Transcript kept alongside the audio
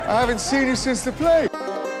I haven't seen you since the play.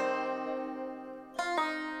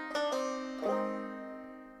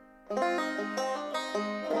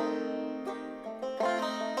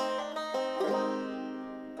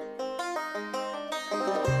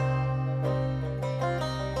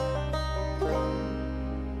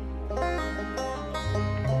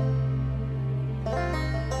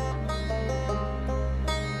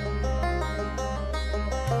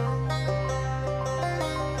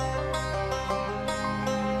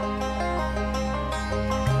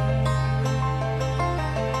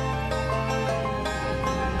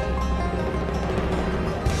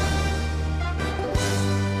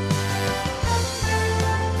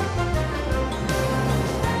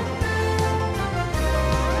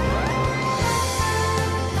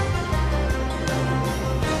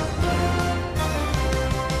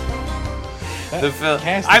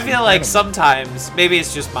 I feel like sometimes, maybe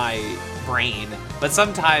it's just my brain, but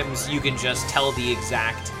sometimes you can just tell the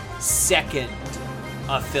exact second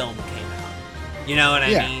a film came out. You know what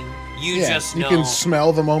I mean? You just know. You can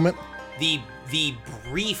smell the moment. The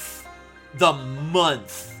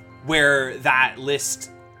month where that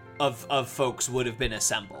list of folks would have been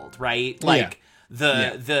assembled, right? Like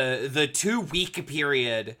the 2 week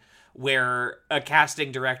period where a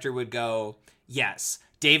casting director would go, yes,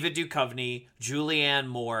 David Duchovny, Julianne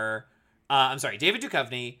Moore. David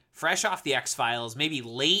Duchovny, fresh off the X-Files, maybe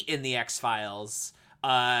late in the X-Files.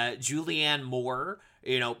 Julianne Moore,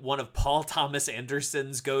 one of Paul Thomas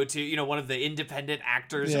Anderson's go-to, one of the independent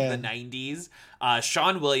actors of the 90s.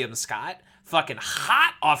 Sean William Scott, fucking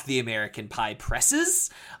hot off the American Pie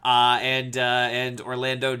presses. And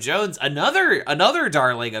Orlando Jones, another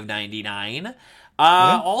darling of 99.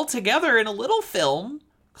 All together in a little film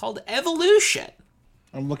called Evolution.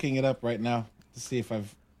 I'm looking it up right now to see if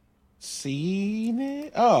I've seen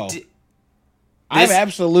it. Oh, I've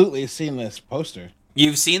absolutely seen this poster.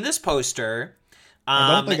 You've seen this poster.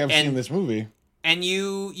 I don't think I've seen this movie. And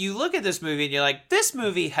you look at this movie and you're like, this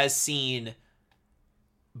movie has seen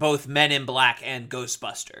both Men in Black and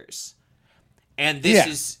Ghostbusters. And this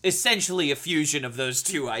is essentially a fusion of those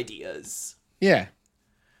two ideas. Yeah.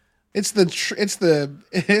 It's the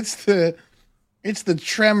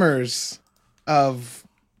Tremors of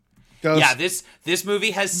Ghost. Yeah, this movie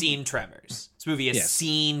has seen Tremors. This movie has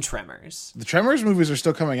seen Tremors. The Tremors movies are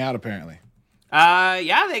still coming out, apparently.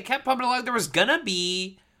 They kept pumping along. There was gonna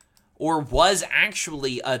be, or was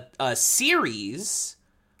actually, a series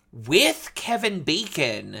with Kevin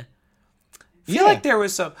Bacon. I feel like there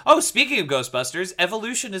was some... Oh, speaking of Ghostbusters,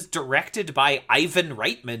 Evolution is directed by Ivan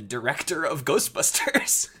Reitman, director of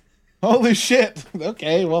Ghostbusters. Holy shit.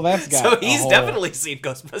 Okay, well, that's got So he's definitely seen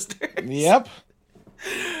Ghostbusters. Yep.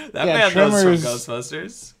 That man knows from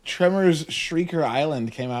Ghostbusters. Tremors Shrieker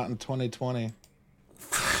Island came out in 2020.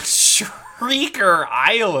 Shrieker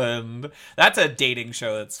Island? That's a dating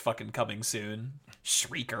show that's fucking coming soon.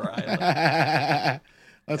 Shrieker Island.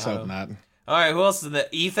 Let's hope not. All right, who else is in the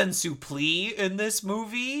Ethan Suplee in this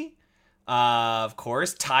movie? Of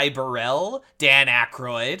course, Ty Burrell, Dan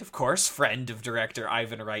Aykroyd, of course, friend of director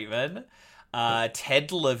Ivan Reitman,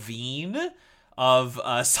 Ted Levine of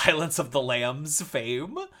Silence of the Lambs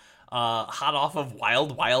fame, hot off of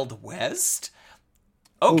Wild Wild West.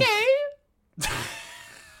 Okay.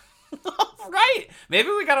 All right. Maybe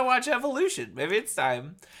we gotta watch Evolution. Maybe it's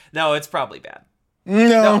time. No, it's probably bad.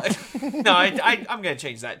 No, I'm gonna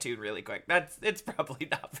change that tune really quick. It's probably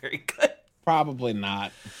not very good. Probably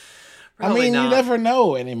not. Probably you not. never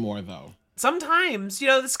know anymore, though. Sometimes,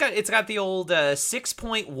 it's got the old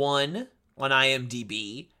 6.1 on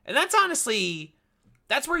IMDb, and that's honestly,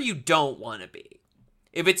 that's where you don't want to be.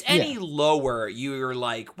 If it's any lower, you're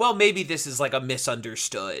like, well, maybe this is like a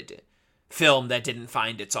misunderstood film that didn't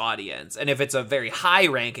find its audience. And if it's a very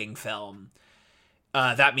high-ranking film,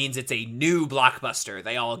 that means it's a new blockbuster.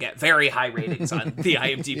 They all get very high ratings on the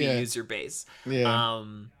IMDb user base. Yeah.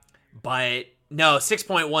 But no,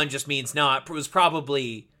 6.1 just means no, it was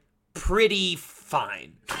probably pretty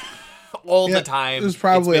fine all the time. It was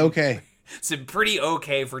probably okay. It's been pretty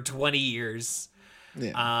okay for 20 years.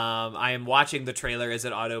 Yeah. I am watching the trailer as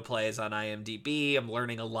it autoplays on IMDb. I'm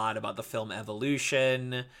learning a lot about the film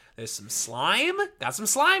Evolution. There's some slime. Got some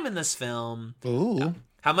slime in this film. Ooh.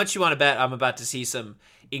 How much you want to bet I'm about to see some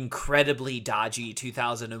incredibly dodgy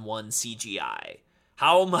 2001 CGI?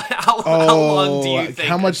 How long do you think?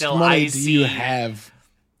 How much money do see... you have?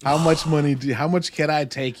 How much money how much can I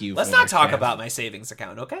take you? Let's not talk about my savings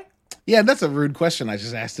account, okay? Yeah, that's a rude question I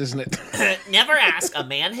just asked, isn't it? Never ask a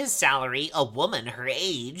man his salary, a woman her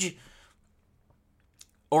age.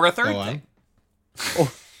 Or a third thing.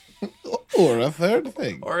 Or a third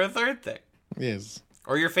thing. Or a third thing. Yes.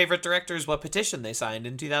 Or your favorite directors, what petition they signed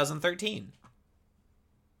in 2013.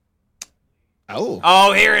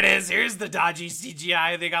 Oh, here it is. Here's the dodgy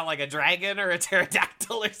CGI. They got like a dragon or a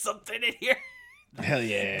pterodactyl or something in here. Hell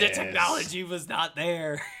yeah. The technology was not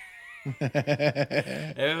there.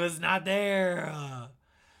 It was not there.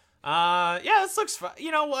 Yeah, this looks fun.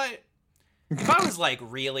 You know what? If I was like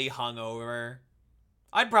really hungover,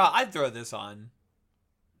 I'd throw this on.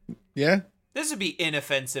 Yeah? This would be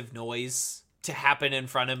inoffensive noise to happen in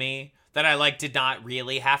front of me that I like did not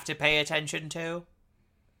really have to pay attention to.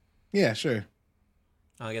 Yeah, sure.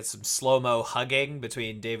 I'll get some slow-mo hugging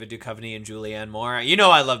between David Duchovny and Julianne Moore. You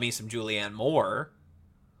know I love me some Julianne Moore.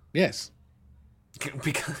 Yes.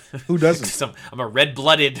 Because who doesn't? I'm a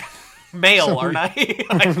red-blooded male, aren't I?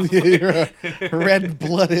 You're a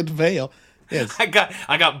red-blooded male. Yes. I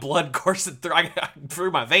got blood coursing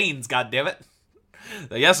through my veins, goddammit.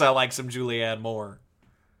 Yes, I like some Julianne Moore.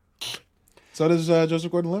 So does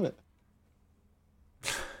Joseph Gordon-Levitt.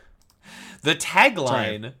 The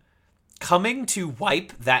tagline, coming to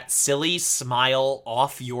wipe that silly smile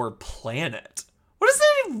off your planet. What does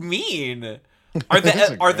that even mean? Are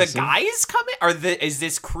the guys coming? Is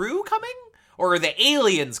this crew coming? Or are the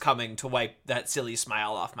aliens coming to wipe that silly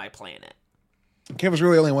smile off my planet? Kevin's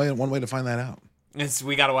really only one way to find that out.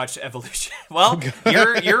 We got to watch Evolution. Well,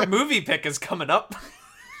 your movie pick is coming up.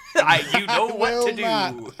 You know what to do.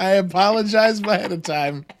 Not. I apologize ahead of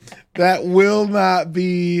time. That will not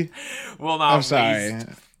be. I'm sorry.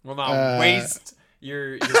 Will not waste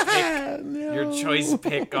your pick, no. Your choice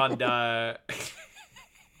pick on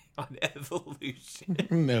Evolution.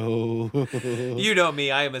 No. You know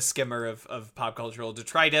me. I am a skimmer of pop cultural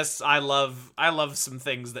detritus. I love some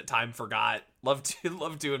things that time forgot. Love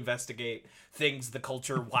to investigate things the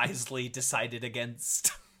culture wisely decided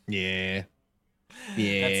against. Yeah.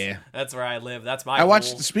 Yeah. That's where I live. That's my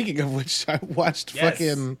Speaking of which, I watched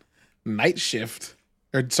fucking Night Shift.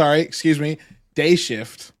 Day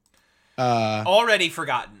Shift. Already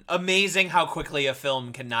forgotten. Amazing how quickly a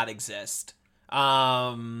film cannot exist.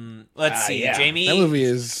 Let's see, yeah. Jamie. That movie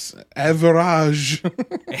is average.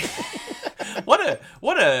 What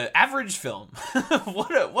a average film.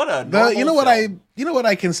 what a normal you know what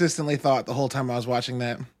I consistently thought the whole time I was watching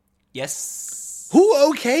that? Yes. Who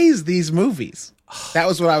okays these movies? That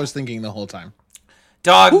was what I was thinking the whole time.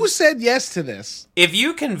 Dog. Who said yes to this? If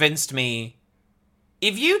you convinced me,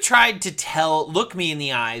 if you tried to look me in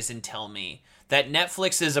the eyes and tell me that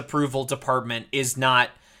Netflix's approval department is not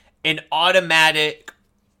an automatic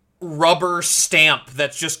rubber stamp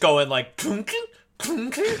that's just going like clunk,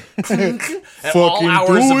 clunk, clunk, at all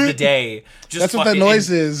hours of the day. That's what that noise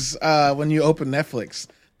is when you open Netflix.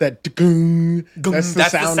 That's the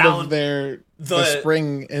sound of the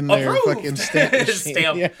spring in their fucking stamp machine.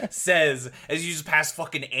 Stamp says as you just pass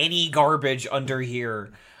fucking any garbage under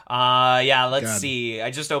here. Let's see.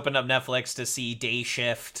 I just opened up Netflix to see Day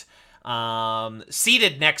Shift.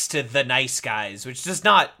 Seated next to The Nice Guys, which does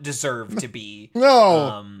not deserve to be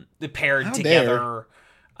paired together.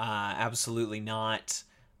 Absolutely not.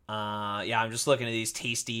 I'm just looking at these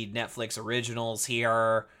tasty Netflix originals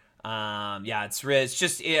here. It's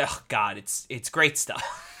just it's great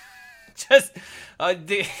stuff. Just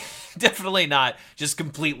definitely not just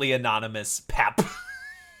completely anonymous pep.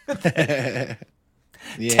 Tekken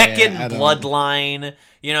Bloodline,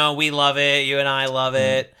 we love it. You and I love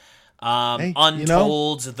it.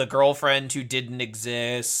 Untold, the girlfriend who didn't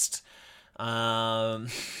exist. How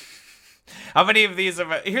many of these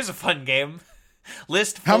here's a fun game.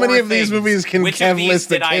 List how many of these movies can Kev list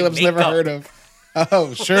that Caleb's never heard of?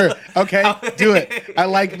 Oh, sure. Okay, do it. I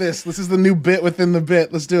like this. This is the new bit within the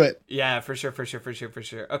bit. Let's do it. Yeah, for sure.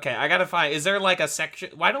 Okay, I gotta find. Is there like a section?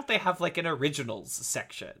 Why don't they have like an originals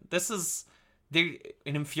section? This is an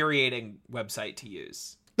infuriating website to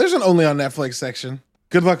use. There's an only on Netflix section.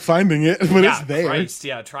 Good luck finding it, but it's there. Christ,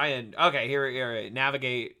 try and here.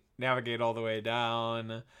 Navigate all the way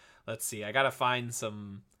down. Let's see. I gotta find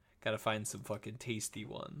some fucking tasty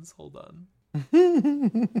ones. Hold on.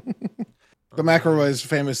 The McElroys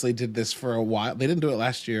famously did this for a while. They didn't do it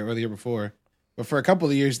last year or the year before, but for a couple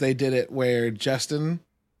of years they did it where Justin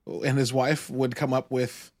and his wife would come up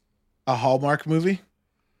with a Hallmark movie,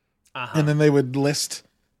 and then they would list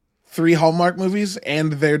 3 Hallmark movies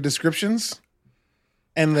and their descriptions.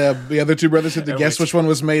 And the other two brothers had to guess which one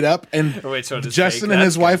was made up. And Justin and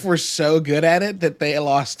his wife were so good at it that they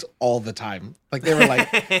lost all the time. Like, they were like,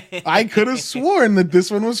 I could have sworn that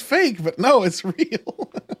this one was fake, but no, it's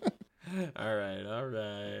real. All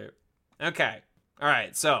right. Okay. All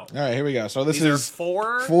right, here we go. So this is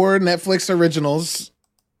four Netflix originals.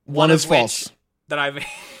 One is false. That I've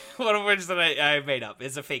one of which that I made up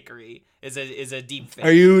is a fakery, is a deep fake.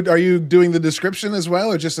 Are you doing the description as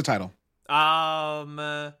well, or just the title?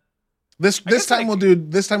 This time we'll do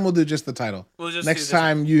just the title. Next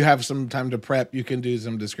time you have some time to prep, you can do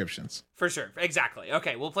some descriptions. For sure. Exactly.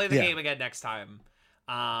 Okay, we'll play the game again next time.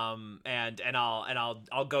 And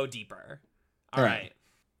I'll go deeper. All right.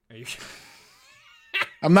 Are you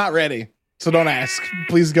I'm not ready, so don't ask.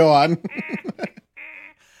 Please go on.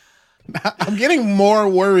 I'm getting more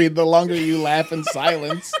worried the longer you laugh in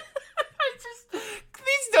silence.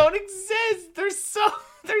 These don't exist. They're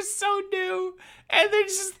so new, and they're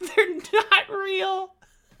not real.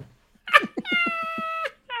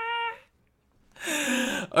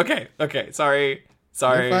 Okay. Sorry.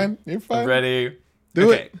 You're fine. I'm ready.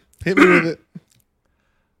 Do it. Hit me with it.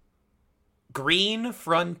 Green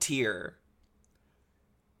Frontier.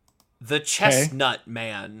 The Chestnut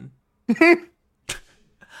Man.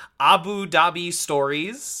 Abu Dhabi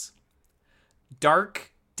Stories.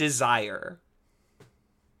 Dark Desire.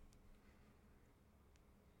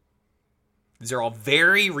 These are all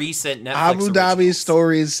very recent Netflix Abu Dhabi originals.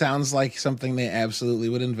 Stories sounds like something they absolutely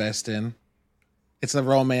would invest in. It's a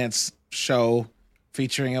romance show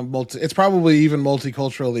featuring it's probably even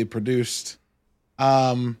multiculturally produced.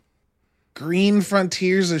 Green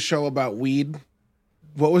Frontiers, a show about weed.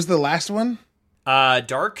 What was the last one?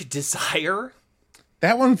 Dark Desire.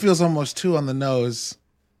 That one feels almost too on the nose.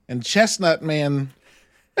 And Chestnut Man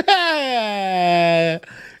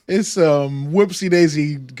is some whoopsie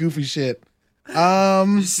daisy goofy shit.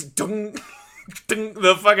 The stamp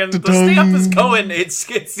is going.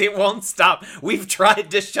 It won't stop. We've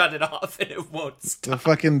tried to shut it off and it won't stop. The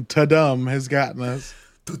fucking ta-dum has gotten us.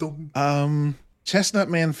 Chestnut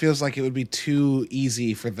Man feels like it would be too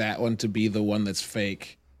easy for that one to be the one that's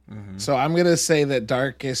fake. Mm-hmm. So I'm going to say that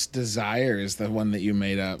Darkest Desire is the one that you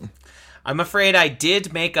made up. I'm afraid I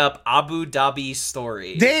did make up Abu Dhabi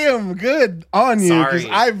Story. Damn, good on you, because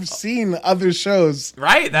I've seen other shows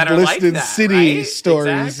that are like that, city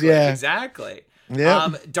stories. Exactly. Yeah.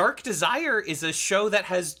 Dark Desire is a show that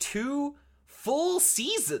has 2 full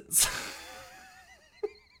seasons.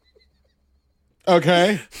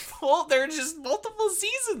 Okay. Well, there are just multiple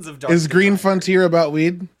seasons of Dark Is Green Desire. Frontier about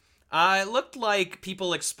weed? It looked like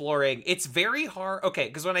people exploring. It's very hard. Okay,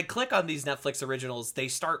 because when I click on these Netflix originals, they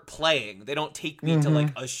start playing. They don't take me to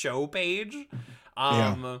like a show page.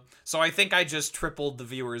 So I think I just tripled the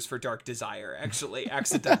viewers for Dark Desire, actually,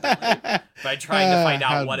 accidentally, by trying to find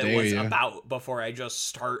out what it was about before I just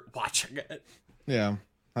start watching it. Yeah.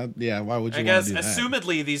 Why would you I guess, do that?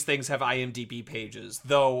 assumedly, these things have IMDb pages,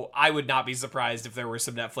 though I would not be surprised if there were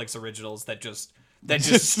some Netflix originals that just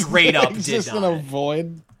straight up did just not. in a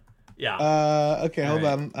void. Yeah. Okay, hold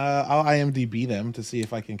on. I'll IMDb them to see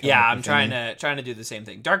if I can come Yeah, up I'm with trying to do the same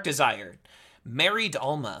thing. Dark Desire. Married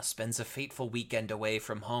Alma spends a fateful weekend away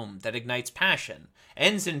from home that ignites passion,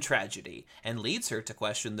 ends in tragedy, and leads her to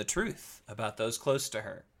question the truth about those close to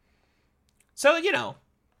her. So,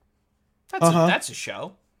 that's a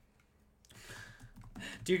show.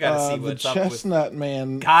 Do you gotta see what's up with... The Chestnut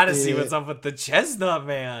Man. Gotta see what's up with the Chestnut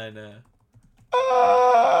Man.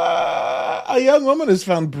 A young woman is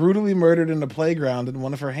found brutally murdered in a playground and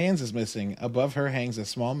one of her hands is missing. Above her hangs a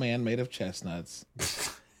small man made of chestnuts.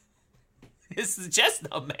 It's the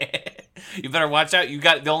Chestnut Man. You better watch out.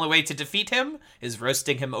 The only way to defeat him is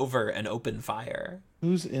roasting him over an open fire.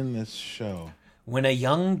 Who's in this show? When a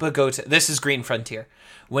young Bogota... This is Green Frontier.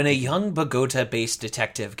 When a young Bogota-based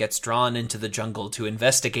detective gets drawn into the jungle to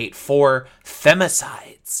investigate 4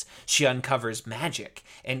 femicides, she uncovers magic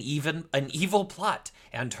and even an evil plot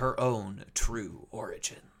and her own true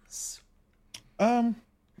origins.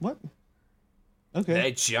 What?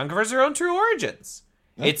 Okay. She uncovers her own true origins.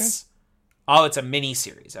 Okay. It's a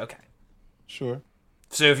mini-series. Okay. Sure.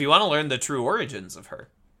 So if you want to learn the true origins of her...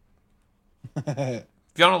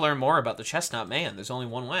 If you want to learn more about the Chestnut Man, there's only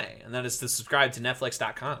one way, and that is to subscribe to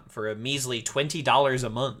Netflix.com for a measly $20 a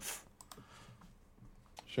month.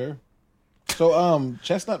 Sure. So,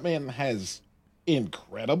 Chestnut Man has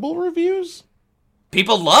incredible reviews.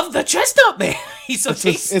 People love the Chestnut Man. He's so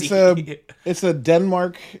tasty. It's a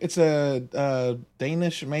Denmark. It's a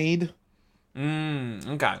Danish made.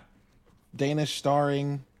 Okay. Danish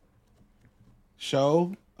starring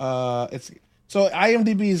show. So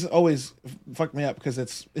IMDb's always fucked me up because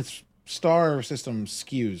its star system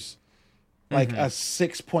skews. Like a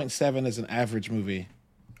 6.7 is an average movie.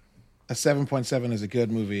 A 7.7 is a good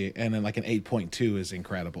movie, and then like an 8.2 is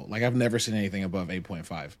incredible. Like I've never seen anything above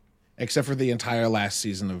 8.5, except for the entire last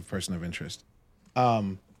season of Person of Interest.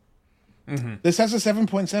 This has a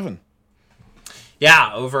 7.7.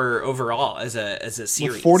 Yeah, overall as a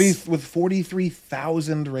series. With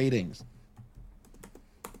 43,000 ratings.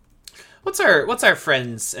 What's our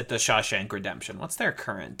friends at the Shawshank Redemption? What's their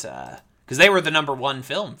current because they were the #1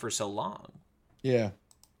 film for so long. Yeah.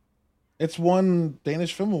 It's won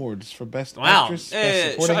Danish Film Awards for Best Actress,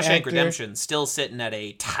 Best Supporting Shawshank Actor. Redemption still sitting at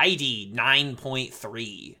a tidy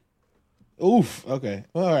 9.3. Oof. Okay.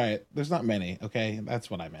 Well, all right. There's not many. Okay,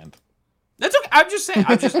 that's what I meant. That's okay. I'm just saying.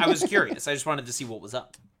 I was curious. I just wanted to see what was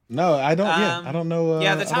up. No, I don't. I don't know. The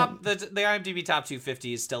IMDb top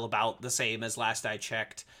 250 is still about the same as last I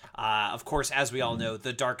checked. Of course, as we all know,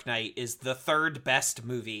 The Dark Knight is the 3rd best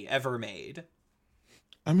movie ever made.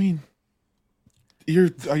 I mean, you're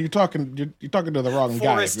talking to the wrong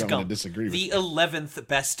guy if you're going to disagree with the 11th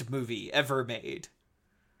best movie ever made.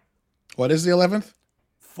 What is the 11th?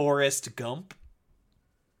 Forrest Gump.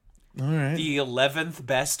 All right. The 11th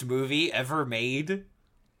best movie ever made.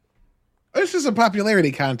 It's just a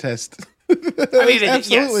popularity contest. I mean, it's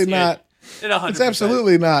absolutely not. It's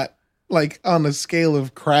absolutely not like on the scale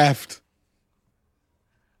of craft.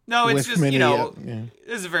 No, it's just, this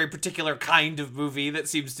is a very particular kind of movie that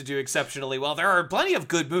seems to do exceptionally well. There are plenty of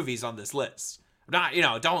good movies on this list. Not,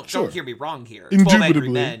 don't hear me wrong here. 12 Angry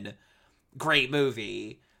Men, great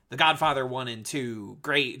movie. The Godfather 1 and 2,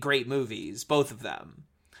 great movies, both of them.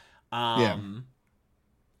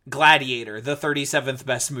 Gladiator, the 37th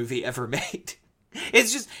best movie ever made.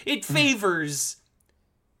 It's just, it favors,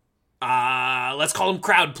 let's call them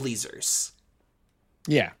crowd pleasers.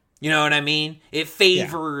 Yeah. You know what I mean? It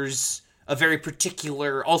favors a very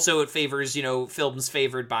particular, also it favors, films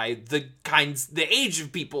favored by the age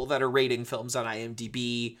of people that are rating films on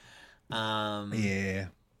IMDb. Yeah.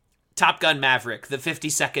 Top Gun Maverick, the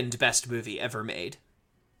 52nd best movie ever made.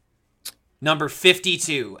 Number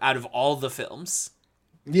 52 out of all the films.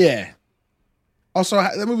 Yeah. Also,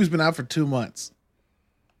 that movie's been out for 2 months.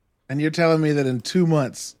 And you're telling me that in 2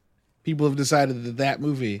 months, people have decided that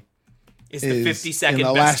movie is the 52nd in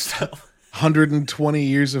the best last film. 120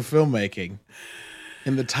 years of filmmaking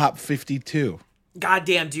in the top 52.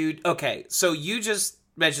 Goddamn, dude. Okay, so you just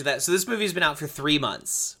mentioned that. So this movie's been out for 3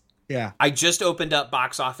 months. Yeah. I just opened up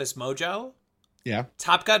Box Office Mojo. Yeah.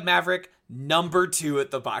 Top Gun Maverick, number 2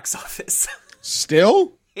 at the box office.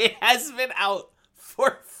 Still? It has been out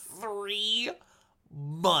for 3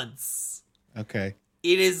 months. Okay.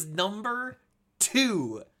 It is number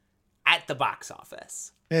 2 at the box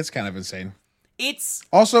office. It's kind of insane. It's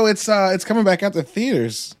coming back out to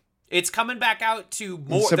theaters. It's coming back out to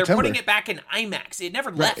more. They're putting it back in IMAX. It never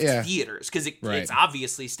left theaters because it's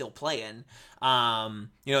obviously still playing.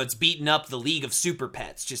 It's beating up the League of Super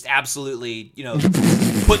Pets, just absolutely,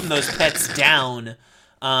 putting those pets down.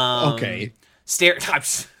 Okay. I'm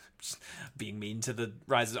being mean to the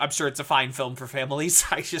rise. I'm sure it's a fine film for families.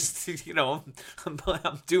 I just, I'm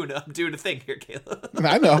doing a thing here, Caleb.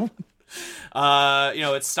 I know.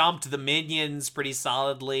 It stomped the Minions pretty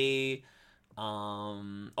solidly.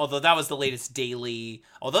 Although that was the latest daily.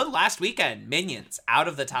 Although last weekend, Minions out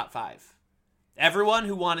of the top 5. Everyone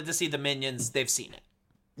who wanted to see the Minions, they've seen it.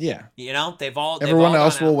 Yeah. Everyone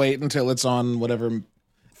else will wait until it's on whatever.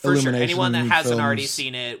 For sure. Anyone that hasn't already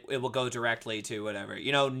seen it, it will go directly to whatever.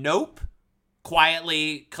 Nope.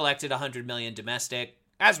 Quietly collected 100 million domestic,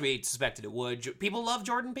 as we suspected it would. People love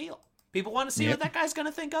Jordan Peele. People want to see what that guy's going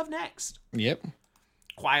to think of next. Yep.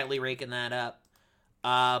 Quietly raking that up.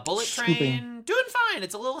 Bullet Train, doing fine.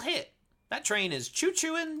 It's a little hit. That train is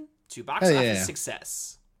choo-chooing to box office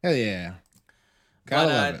success. Hell yeah. Gotta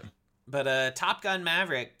love it. But Top Gun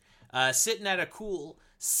Maverick, sitting at a cool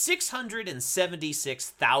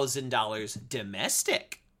 $676,000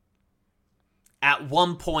 domestic at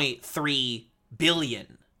 1.3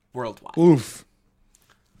 billion worldwide. Oof.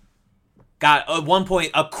 Got a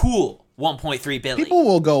cool 1.3 billion. People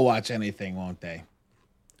will go watch anything, won't they?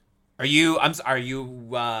 Are you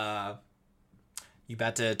about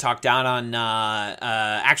to talk down on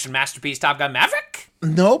action masterpiece Top Gun Maverick?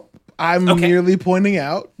 Nope. I'm merely pointing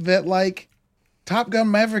out that Top Gun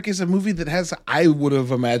Maverick is a movie that has, I would have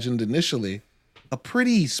imagined initially, a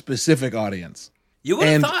pretty specific audience. You would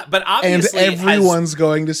have thought, but obviously and everyone's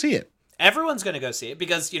going to see it. Everyone's going to go see it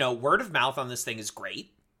because, word of mouth on this thing is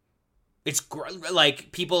great. It's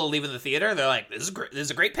people leaving the theater, they're like, this is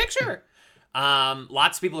a great picture.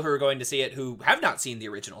 Lots of people who are going to see it who have not seen the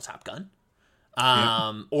original Top Gun,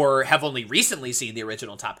 or have only recently seen the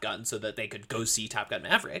original Top Gun so that they could go see Top Gun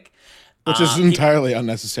Maverick. Which is entirely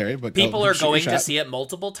unnecessary, but people are going to see it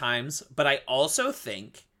multiple times. But I also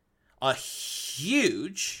think a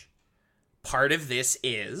huge part of this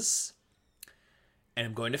is, and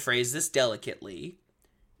I'm going to phrase this delicately,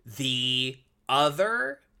 the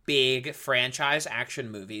other big franchise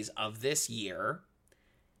action movies of this year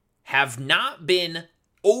have not been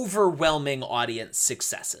overwhelming audience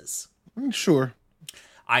successes. Sure.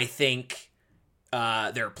 I think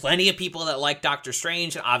there are plenty of people that like Doctor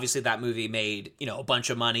Strange, and obviously that movie made, a bunch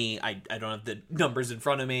of money. I don't have the numbers in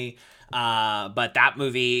front of me, but that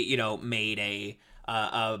movie, made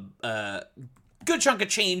a good chunk of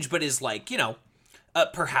change, but is like,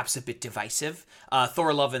 perhaps a bit divisive.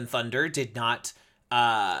 Thor: Love and Thunder did not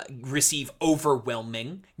receive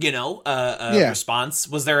overwhelming, response.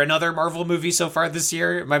 Was there another Marvel movie so far this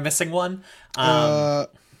year? Am I missing one?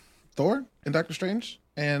 Thor and Doctor Strange,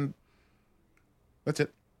 and that's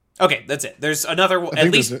it. Okay, that's it. There's another,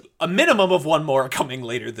 at least a minimum of one more coming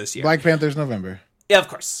later this year. Black Panther's November. Yeah, of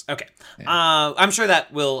course. Okay. Yeah. I'm sure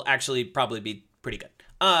that will actually probably be pretty good.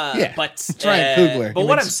 But try Googler. But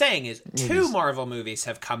what I'm saying is, two Marvel movies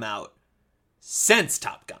have come out since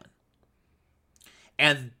Top Gun,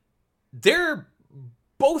 and they're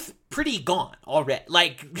both pretty gone already.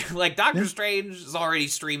 Like Doctor Strange is already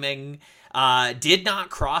streaming. Did not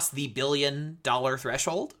cross the $1 billion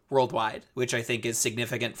threshold worldwide, which I think is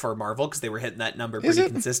significant for Marvel because they were hitting that number pretty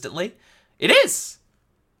consistently. It is.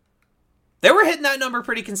 They were hitting that number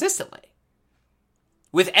pretty consistently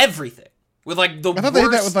with everything. With like the I thought they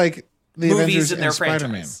hit that with like the movies Avengers in their and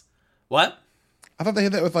Spider-Man. franchise. What? I thought they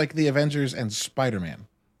hit that with like the Avengers and Spider-Man.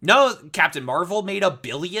 No, Captain Marvel made $1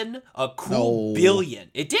 billion, a cool $1 billion.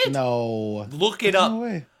 It did. No, look it up. No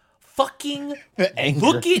way. Fucking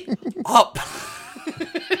look it up.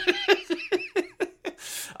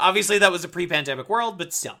 Obviously, that was a pre-pandemic world,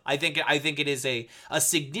 but still, I think it is a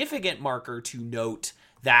significant marker to note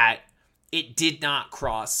that it did not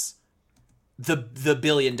cross the $1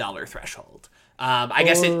 billion threshold. I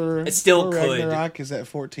guess it still could. Ragnarok is at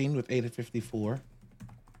 14 with 854.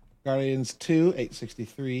 Guardians 2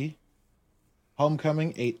 863.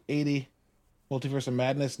 Homecoming 880. Multiverse of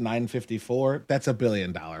Madness 954. That's $1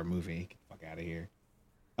 billion movie. Get the fuck out of here.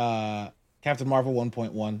 Captain Marvel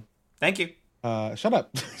 1.1. Thank you. Shut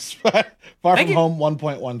up. Far From Home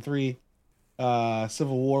 1.13.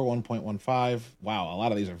 Civil War 1.15. Wow, a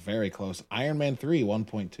lot of these are very close. Iron Man 3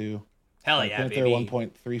 1.2. Hell yeah, Panther baby.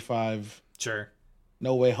 1.35. Sure.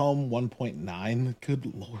 No Way Home 1.9. Good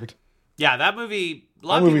lord. Yeah, that movie. A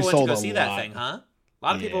lot of people went to go see that thing, huh? A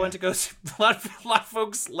lot of people went to go see. A lot of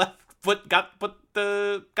folks left. Got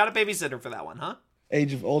a babysitter for that one, huh?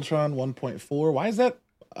 Age of Ultron 1.4. Why is that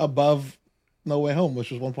above No Way Home, which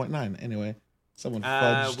was 1.9? Anyway, someone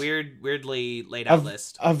fudged. Weirdly laid out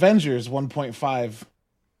list. Avengers 1.5.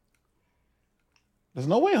 Is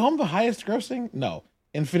No Way Home the highest grossing? No.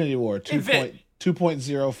 Infinity War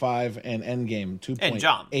 2.05 and Endgame 2.8. And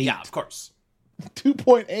John, yeah, of course.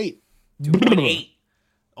 2.8. 2.8.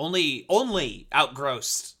 Only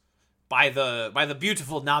outgrossed by the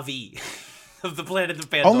beautiful Na'vi of the planet of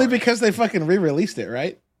Pandora. Only because they fucking re-released it,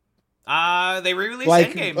 right? They re-released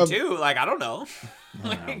Endgame too. Like, I don't know.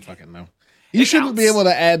 I don't fucking know. You shouldn't be able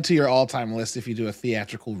to add to your all-time list if you do a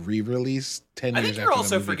theatrical re-release 10 years after the movie. I think you're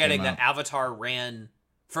also forgetting that Avatar ran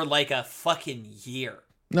for like a fucking year.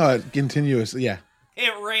 No, continuously, yeah.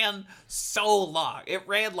 It ran so long. It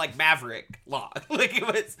ran like Maverick long. Like it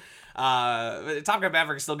was. Top Gun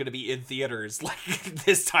Maverick is still going to be in theaters like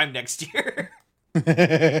this time next year.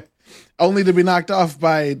 Only to be knocked off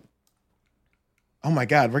by. Oh my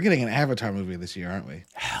God, we're getting an Avatar movie this year, aren't we?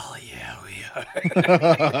 Hell yeah, we are.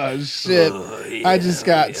 Oh shit! Oh, yeah, I just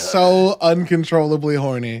got so uncontrollably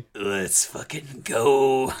horny. Let's fucking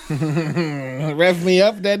go. Rev me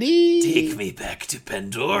up, daddy. Take me back to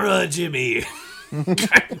Pandora, Jimmy.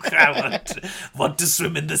 I want to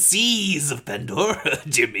swim in the seas of Pandora,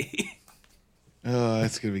 Jimmy. Oh,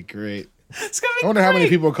 that's gonna be great. It's gonna be I wonder great. How many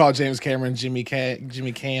people call James Cameron Jimmy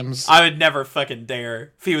Cams. I would never fucking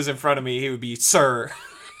dare. If he was in front of me, he would be Sir.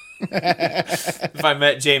 If I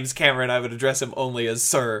met James Cameron, I would address him only as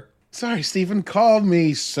Sir. Sorry, Stephen, call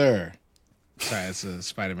me Sir. Sorry, it's a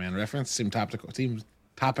Spider-Man reference. Seems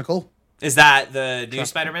topical. Is that the new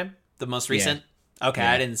Spider-Man? The most recent? Yeah. Okay,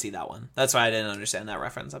 yeah. I didn't see that one. That's why I didn't understand that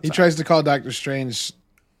reference. He tries to call Doctor Strange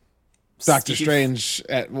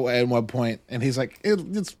at one point, and he's like,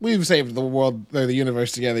 "We've saved the world or the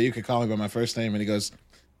universe together. You could call me by my first name." And he goes,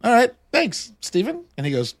 "All right, thanks, Steven." And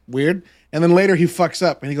he goes, "Weird." And then later he fucks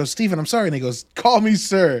up, and he goes, "Steven, I'm sorry." And he goes, "Call me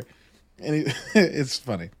Sir." And it's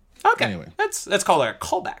funny. Okay, anyway, let's call it a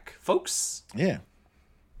callback, folks. Yeah,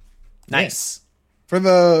 nice. Yeah. For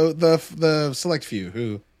the select few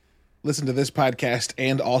who listen to this podcast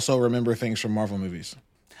and also remember things from Marvel movies.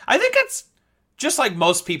 I think it's just like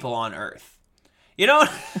most people on Earth. You know,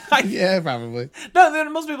 Yeah, probably. no.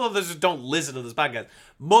 Most people that just don't listen to this podcast.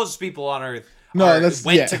 Most people on Earth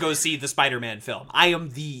went to go see the Spider-Man film. I am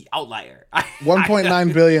the outlier.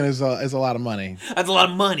 1.9 billion is a lot of money. That's a lot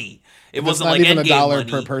of money. It wasn't not like even Endgame $1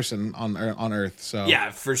 money per person on Earth. So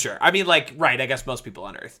yeah, for sure. I mean, like, right? I guess most people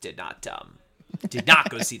on Earth did not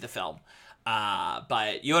go see the film.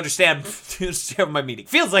 But you understand my meaning.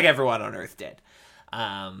 Feels like everyone on Earth did.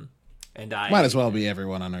 And I might as well be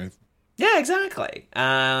everyone on Earth. Yeah, exactly.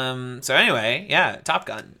 So anyway, yeah, Top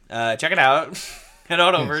Gun. Check it out. Head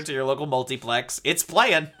on over to your local multiplex. It's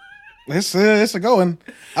playing. It's a going.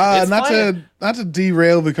 Not to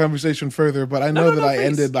derail the conversation further, but I know that I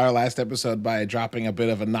ended our last episode by dropping a bit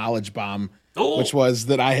of a knowledge bomb, which was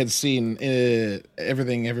that I had seen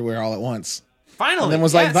Everything Everywhere All at Once. Finally, and then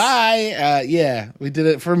was like, bye. Yeah, we did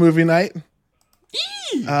it for movie night.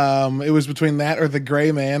 It was between that or The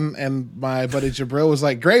Gray Man, and my buddy Jabril was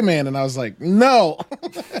like, Gray Man, and I was like, no.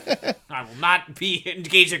 I will not be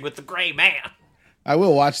engaging with The Gray Man. I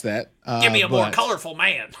will watch that. Give me a more colorful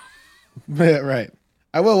man. Right.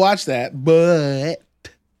 I will watch that, but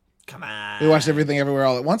come on. We watched Everything Everywhere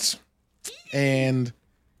All at Once, and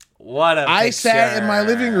what a I sat in my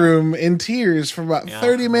living room in tears for about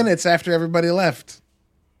 30 minutes after everybody left.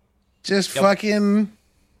 Just fucking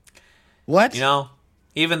what? You know,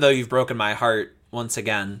 even though you've broken my heart once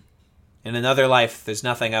again, in another life, there's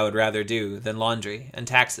nothing I would rather do than laundry and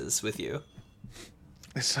taxes with you.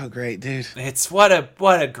 It's so great, dude. It's what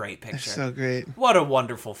a great picture. It's so great. What a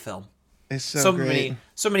wonderful film. It's so great.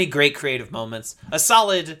 So many great creative moments. A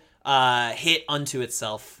solid hit unto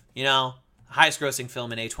itself. You know, highest grossing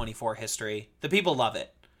film in A24 history. The people love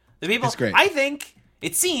it. The people. It's great. I think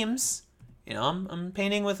it seems. You know, I'm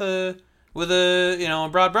painting with a a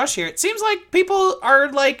broad brush here. It seems like people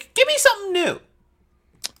are like, give me something new.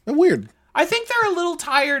 They're weird. I think they're a little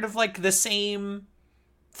tired of like the same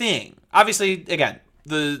thing. Obviously, again,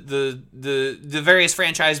 the various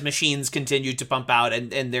franchise machines continue to pump out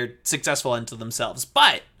and they're successful unto themselves.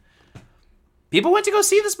 But people went to go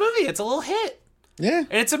see this movie. It's a little hit. Yeah.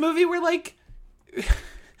 And it's a movie where like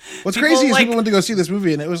what's crazy is people went to go see this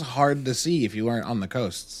movie and it was hard to see if you weren't on the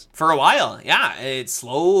coasts. For a while, yeah. It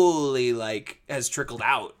slowly like has trickled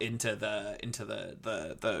out into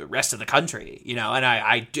the rest of the country, you know, and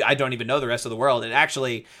I don't even know the rest of the world. And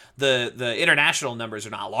actually the international numbers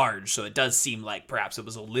are not large, so it does seem like perhaps it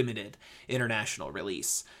was a limited international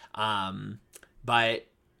release. But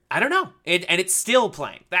I don't know. And it's still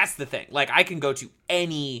playing. That's the thing. Like I can go to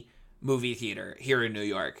any movie theater here in New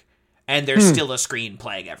York and there's still a screen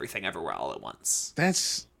playing Everything Everywhere All at Once.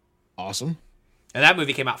 That's awesome. And that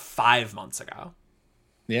movie came out 5 months ago.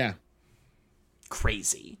 Yeah.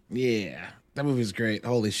 Crazy. Yeah. That movie's great.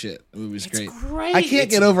 Holy shit. That movie's great. Great. I can't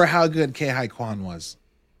get over how good Ke-Huy Quan was.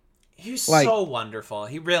 He was so wonderful.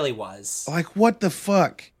 He really was. Like, what the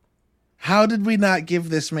fuck? How did we not give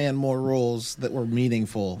this man more roles that were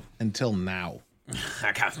meaningful until now?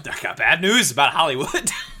 I got bad news about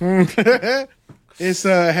Hollywood. It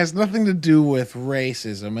has nothing to do with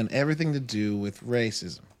racism and everything to do with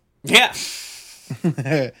racism. Yeah.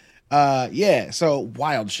 Yeah, so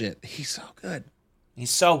wild shit. He's so good.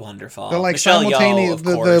 He's so wonderful. The like Michelle simultaneous Yeoh, of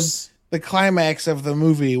course. the climax of the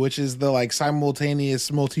movie, which is the like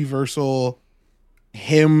simultaneous multiversal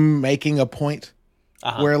him making a point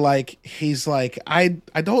where like he's like, I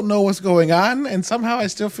don't know what's going on, and somehow I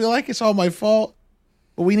still feel like it's all my fault,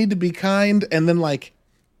 but we need to be kind. And then like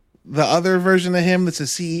the other version of him that's a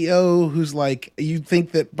CEO who's like, you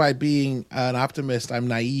think that by being an optimist, I'm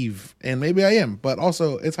naive, and maybe I am, but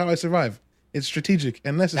also it's how I survive. It's strategic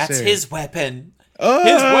and necessary. That's his weapon.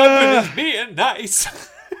 His weapon is being nice.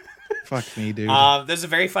 Fuck me, dude. There's a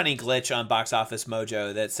very funny glitch on Box Office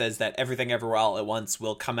Mojo that says that Everything Everywhere All at Once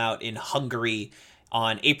will come out in Hungary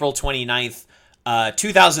on April 29th,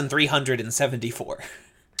 2374.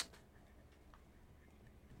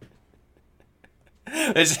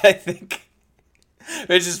 Which I think,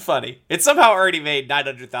 which is funny. It somehow already made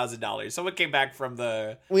 $900,000. Someone came back from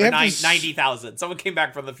the 90,000. Someone came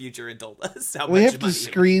back from the future and told us how much. We have to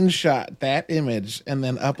screenshot that image and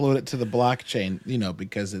then upload it to the blockchain, you know,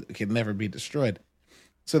 because it can never be destroyed,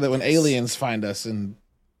 so that when aliens find us in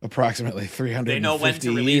approximately 350 they know when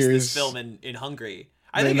to release this film in Hungary.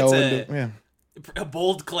 I think it's a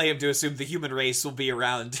bold claim to assume the human race will be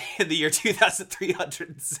around in the year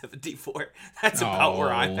 2374. That's about where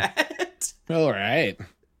I'm at. All right.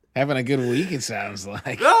 Having a good week, it sounds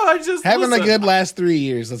like. No, I just having a good last 3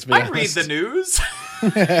 years, let's be honest. I read the news.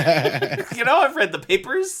 You know, I've read the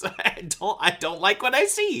papers. I don't like what I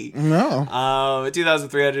see. No.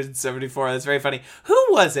 2374. That's very funny. Who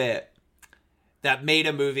was it? that made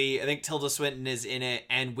a movie. I think Tilda Swinton is in it,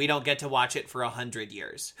 and we don't get to watch it for 100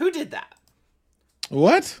 years. Who did that?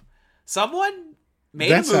 What? Someone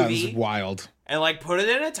made That a movie sounds wild. and like put it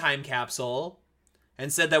in a time capsule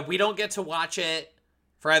and said that we don't get to watch it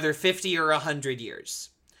for either 50 or 100 years.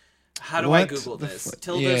 How do I Google this?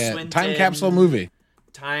 Tilda Swinton. Time capsule movie.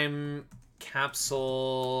 Time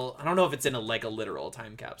capsule. I don't know if it's in a literal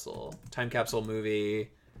time capsule. Time capsule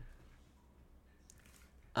movie.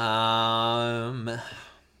 I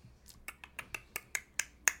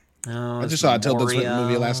just saw a Tilda Swinton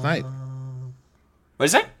movie last night. What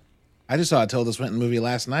is that? I just saw a Tilda Swinton movie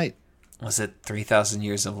last night. Was it 3,000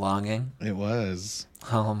 Years of Longing? It was.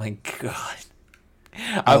 Oh my god.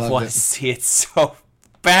 I want to see it so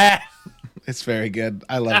bad. It's very good.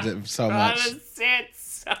 I loved it so much. It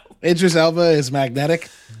Idris Elba is magnetic.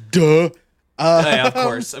 Duh. Yeah,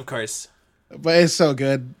 of course. But it's so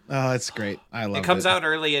good. Oh, it's great. I love it. It comes out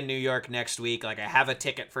early in New York next week. Like, I have a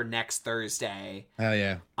ticket for next Thursday. Hell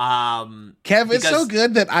yeah. Kev, it's so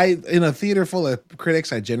good that in a theater full of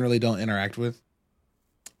critics I generally don't interact with.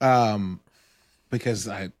 Because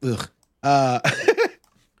I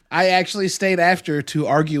actually stayed after to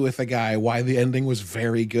argue with a guy why the ending was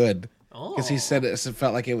very good. Because he said it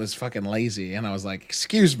felt like it was fucking lazy. And I was like,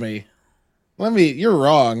 excuse me. You're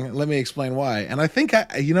wrong. Let me explain why. And I think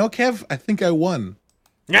Kev, I think I won.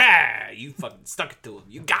 Yeah, you fucking stuck it to him.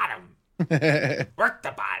 You got him. Work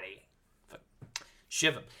the body.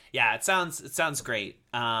 Shiv him. Yeah, it sounds great.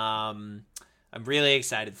 I'm really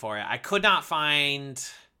excited for it. I could not find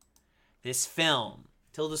this film,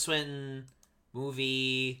 Tilda Swinton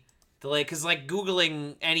movie. Because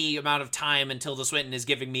Googling any amount of time and Tilda Swinton is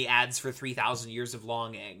giving me ads for 3,000 Years of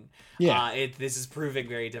Longing. Yeah. This is proving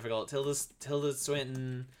very difficult. Tilda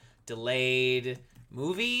Swinton delayed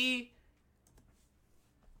movie.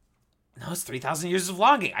 No, it's 3,000 Years of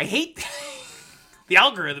Longing. I hate the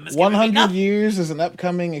algorithm. Is 100 Years is an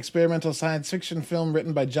upcoming experimental science fiction film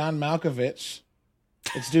written by John Malkovich.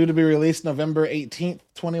 It's due to be released November 18th,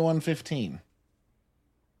 2115.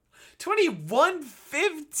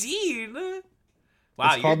 2115.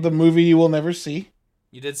 Wow, it's called The Movie You Will Never See.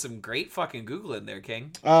 You did some great fucking Googling there,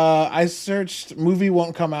 King. I searched movie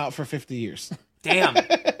won't come out for 50 years. Damn.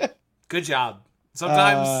 Good job.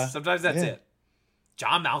 Sometimes that's it.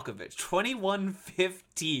 John Malkovich,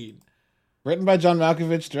 2115. Written by John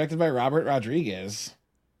Malkovich, directed by Robert Rodriguez.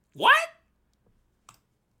 What?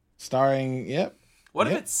 Starring, What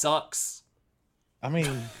if it sucks? I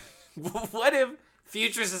mean, what if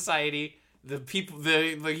future society, the people,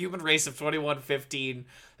 the human race of 2115,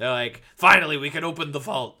 they're like, finally, we can open the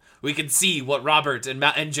vault. We can see what Robert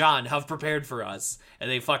and John have prepared for us. And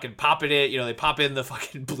they fucking pop it in, they pop in the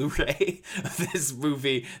fucking Blu-ray of this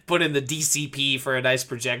movie, put in the DCP for a nice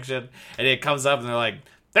projection, and it comes up and they're like,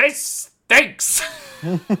 this stinks.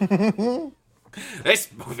 This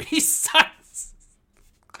movie sucks.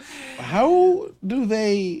 How do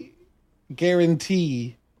they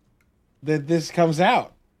guarantee that this comes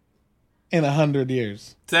out in 100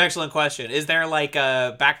 years? It's an excellent question. Is there like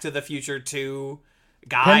a Back to the Future 2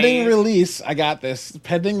 guy? Pending release, I got this.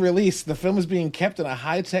 Pending release, the film is being kept in a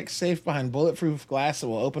high-tech safe behind bulletproof glass. It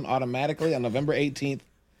will open automatically on November 18th,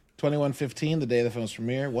 2115, the day of the film's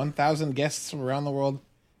premiere. 1,000 guests from around the world,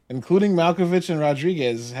 including Malkovich and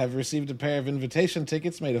Rodriguez, have received a pair of invitation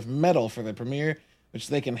tickets made of metal for the premiere, which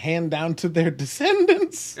they can hand down to their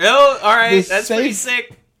descendants. Oh, all right. That's pretty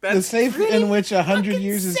sick. The safe in which 100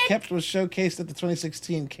 years is kept was showcased at the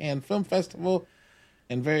 2016 Cannes Film Festival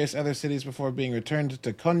and various other cities before being returned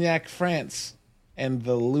to Cognac, France, and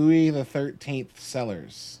the Louis XIII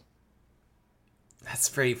cellars. That's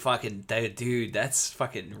pretty fucking, dude. That's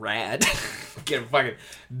fucking rad.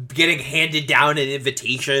 Getting handed down an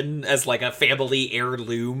invitation as like a family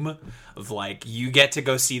heirloom of like, you get to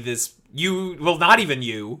go see this. Not even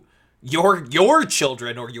you. Your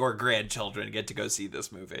children or your grandchildren get to go see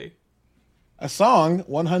this movie. A song,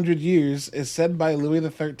 100 Years, is said by Louis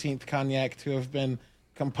XIII Cognac to have been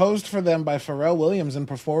composed for them by Pharrell Williams and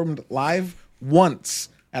performed live once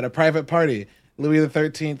at a private party. Louis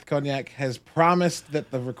XIII Cognac has promised that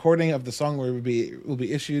the recording of the song will be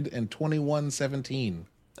issued in 2117.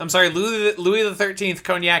 I'm sorry, Louis XIII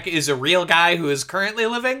Cognac is a real guy who is currently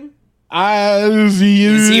living? Is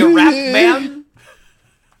he a rap man?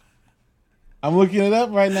 I'm looking it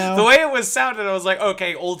up right now. The way it was sounded, I was like,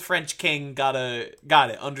 okay, old French king got it,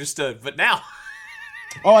 understood. But now,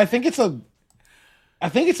 I think it's a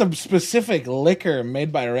specific liquor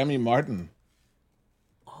made by Remy Martin.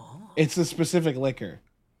 Oh. It's a specific liquor.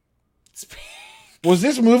 Was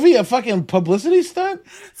this movie a fucking publicity stunt?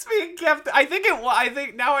 It's being kept. I think it was. I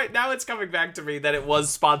think now it's coming back to me that it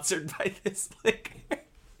was sponsored by this liquor.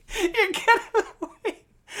 You're gonna wait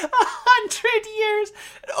 100 years,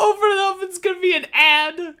 and Open It Up, it's gonna be an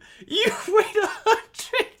ad. You wait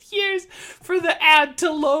 100 years for the ad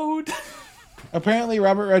to load. Apparently,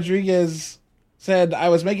 Robert Rodriguez said, I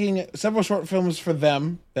was making several short films for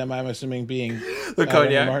them I'm assuming being the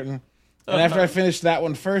Cognac Martin. And after I finished that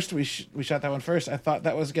one first, we shot that one first, I thought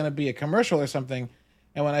that was going to be a commercial or something.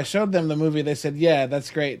 And when I showed them the movie, they said, yeah,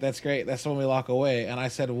 that's great. That's the one we lock away. And I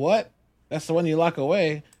said, what? That's the one you lock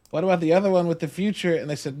away? What about the other one with the future? And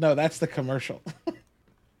they said, no, that's the commercial.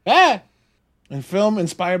 Ah! And film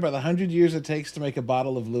inspired by the 100 years it takes to make a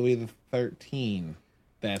bottle of Louis XIII.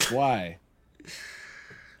 That's why.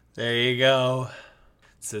 There you go.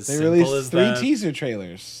 It's as they simple released as 3 that. teaser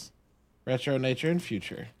trailers. Retro, Nature, and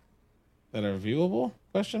Future. That are viewable?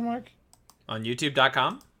 Question mark? On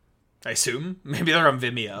YouTube.com? I assume. Maybe they're on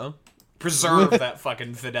Vimeo. Preserve that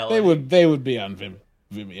fucking fidelity. They would be on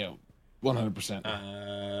Vimeo.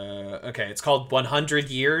 100%. Okay, it's called 100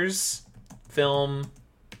 Years Film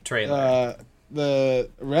Trailer. The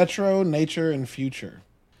Retro, Nature, and Future.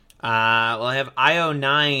 Well, I have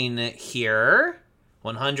IO9 here.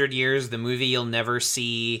 100 Years, the movie you'll never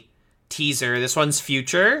see teaser. This one's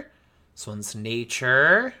Future. This one's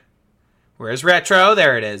Nature. Where's Retro?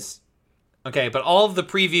 There it is. Okay, but all of the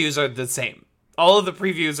previews are the same. All of the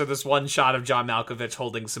previews are this one shot of John Malkovich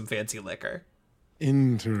holding some fancy liquor.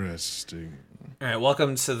 Interesting. All right,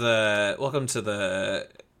 welcome to the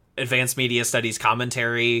Advanced Media Studies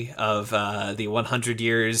commentary of the 100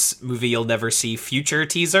 Years movie you'll never see Future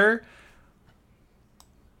teaser.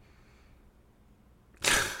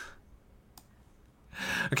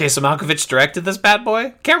 Okay, so Malkovich directed this bad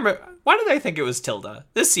boy? Can't remember. Why did I think it was Tilda?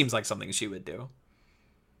 This seems like something she would do.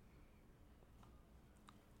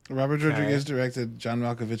 Robert Rodriguez directed, John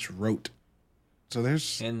Malkovich wrote. So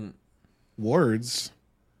there's words.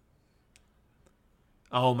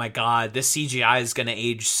 Oh my god, this CGI is gonna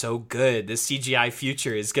age so good. This CGI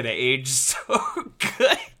Future is gonna age so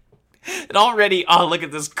good. And already, oh, look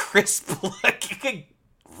at this crisp looking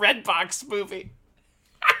Redbox movie.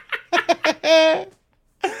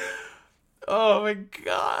 Oh my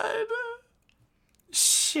god.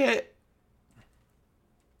 Shit.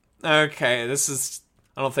 Okay, I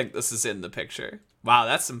don't think this is in the picture. Wow,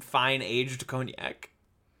 that's some fine aged cognac.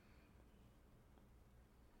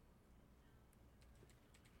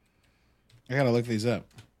 I gotta look these up.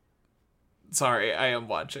 Sorry, I am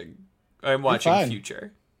watching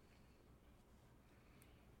Future.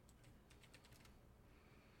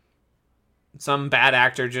 Some bad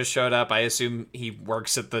actor just showed up. I assume he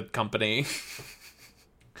works at the company.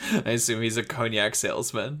 I assume he's a cognac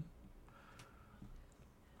salesman.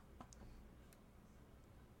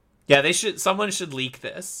 Yeah, someone should leak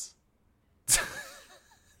this.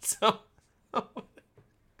 So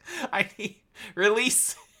I need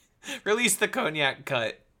release the cognac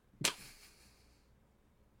cut.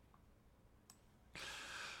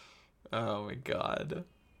 Oh my god.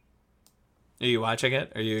 Are you watching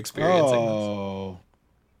it? Are you experiencing this?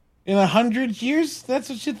 In 100 years, that's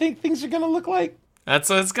what you think things are gonna look like?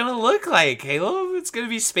 That's what it's gonna look like, Halo. It's gonna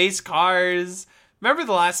be space cars. Remember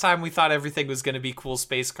the last time we thought everything was gonna be cool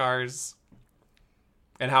space cars?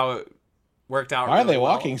 And how it worked out. Why really are they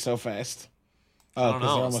well? walking so fast? Oh, I don't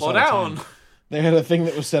know. Slow down. They had a thing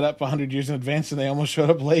that was set up 100 years in advance and they almost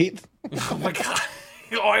showed up late. Oh my god.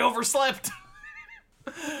 Oh, I overslept.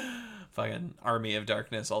 Fucking Army of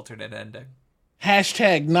Darkness alternate ending.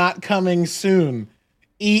 Hashtag not coming soon.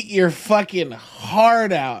 Eat your fucking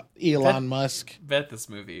heart out, Elon Musk. Bet this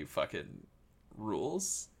movie fucking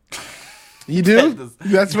rules. You do?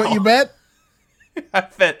 That's what you bet? I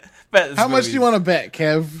bet this How much do you want to bet,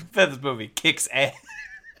 Kev? Bet this movie kicks ass.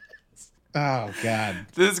 Oh god.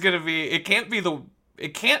 This is gonna be it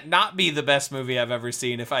can't not be the best movie I've ever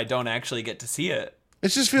seen if I don't actually get to see it. It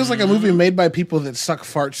just feels like a movie made by people that suck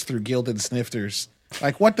farts through gilded snifters.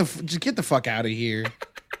 Like, what the... just get the fuck out of here.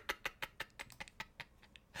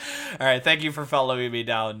 All right, thank you for following me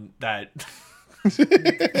down that...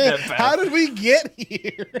 How did we get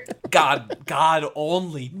here? God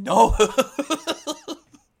only knows.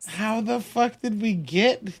 How the fuck did we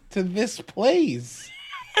get to this place?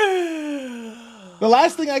 The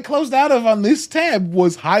last thing I closed out of on this tab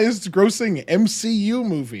was highest grossing MCU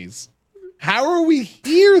movies. How are we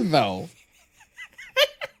here, though?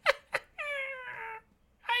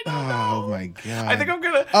 Oh my god! I think I'm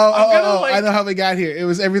gonna. I know how we got here. It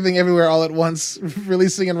was Everything Everywhere All at Once,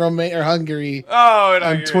 releasing in Hungary. Oh,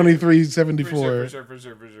 on 23/74.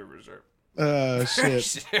 For sure.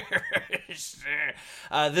 Shit. This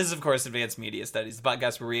is, of course, Advanced Media Studies, the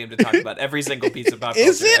podcast where we aim to talk about every single piece of pop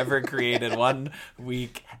culture ever created 1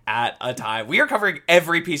 week at a time. We are covering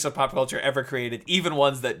every piece of pop culture ever created, even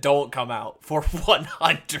ones that don't come out for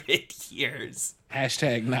 100 years.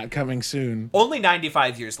 Hashtag not coming soon. Only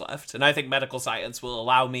 95 years left, and I think medical science will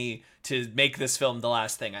allow me to make this film the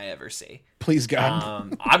last thing I ever see. Please,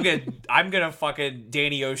 God. I'm gonna fucking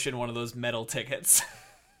Danny Ocean one of those metal tickets.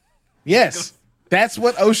 Yes, that's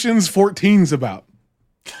what Ocean's 14's about.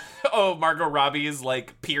 Oh, Margot Robbie's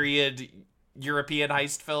like period European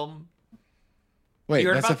heist film. Wait, you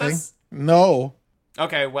heard that's about a thing? this? No.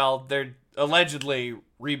 Okay, well, they're allegedly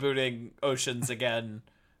rebooting Oceans again,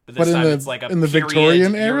 but But this in time the- it's like a in the period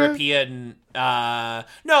Victorian era? European. No,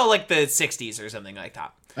 like the 60s or something like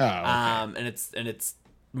that. Oh, okay. And it's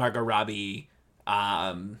Margot Robbie,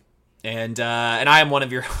 and I am one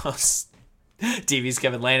of your hosts. TV's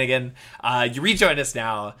Kevin Lanigan. You rejoin us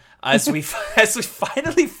now as we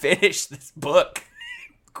finally finish this book.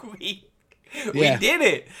 we did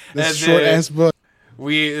it. This short ass book.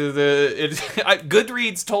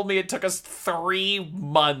 Goodreads told me it took us 3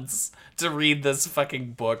 months to read this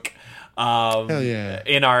fucking book. Hell yeah.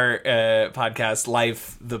 In our podcast,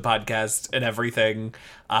 Life, the podcast, and everything.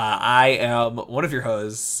 I am one of your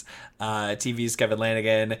hosts. TV's Kevin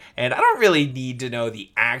Lanigan, and I don't really need to know the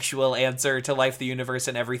actual answer to Life, the Universe,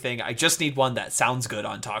 and everything. I just need one that sounds good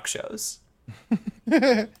on talk shows.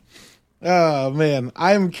 Oh, man.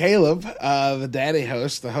 I'm Caleb, the daddy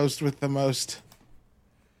host, the host with the most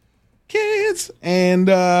kids. And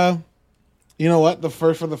you know what?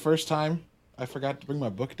 For the first time, I forgot to bring my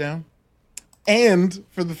book down. And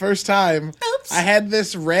for the first time, Oops. I had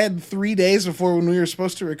this read 3 days before when we were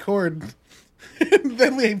supposed to record. And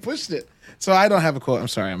then we pushed it. So I don't have a quote. I'm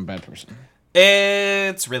sorry, I'm a bad person.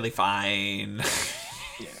 It's really fine.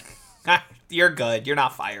 You're good. You're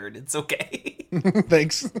not fired. It's okay.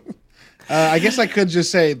 Thanks. I guess I could just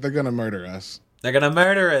say they're going to murder us. They're gonna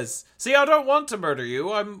murder us. See, I don't want to murder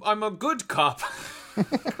you. I'm a good cop.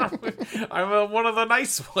 I'm one of the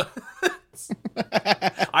nice ones.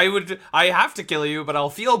 I have to kill you, but I'll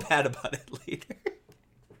feel bad about it later.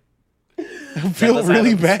 I feel Douglas really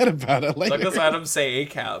Adams. bad about it later. Douglas Adams say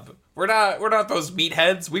ACAB. We're not those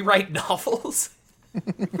meatheads. We write novels.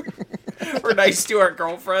 We're nice to our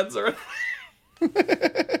girlfriends. Or oh,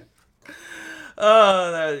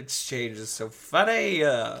 that exchange is so funny.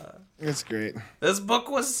 It's great. This book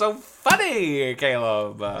was so funny,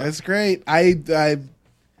 Caleb. It's great. I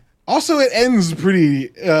also it ends pretty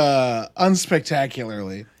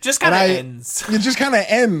unspectacularly. Just kind of And ends. It just kind of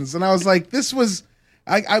ends, and I was like, this was.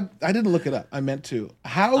 I didn't look it up. I meant to.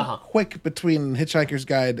 How quick between Hitchhiker's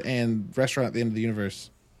Guide and Restaurant at the End of the Universe,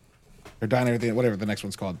 or Diner at the End, whatever the next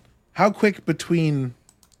one's called. How quick between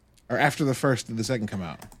or after the first did the second come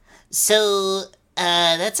out? So,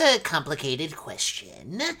 that's a complicated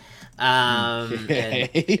question.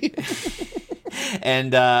 Okay.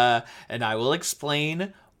 And I will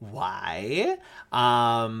explain why.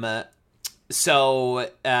 So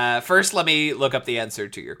first, let me look up the answer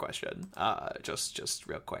to your question. Just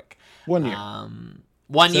real quick. 1 year.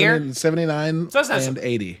 1 year. 79 So it's not and so-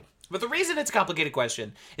 80. But the reason it's a complicated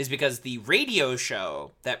question is because the radio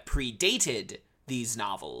show that predated these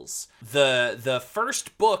novels, the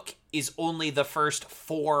first book is only the first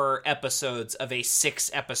 4 episodes of a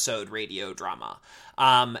 6-episode radio drama.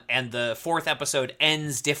 And the 4th episode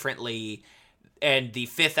ends differently, and the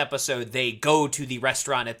 5th episode, they go to the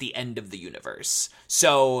restaurant at the end of the universe.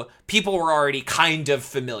 So people were already kind of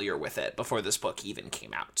familiar with it before this book even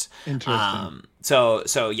came out. Interesting. So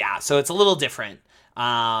it's a little different.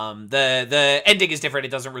 The ending is different.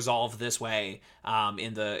 It doesn't resolve this way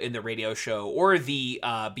in the radio show or the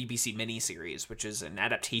BBC miniseries, which is an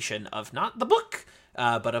adaptation of not the book,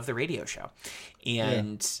 but of the radio show.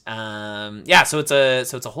 And so it's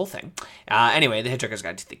a whole thing. Anyway, The Hitchhiker's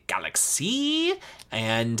Guide to the Galaxy,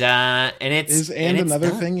 and it's Is and it's another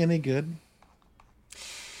done. thing any good?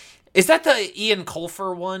 Is that the Ian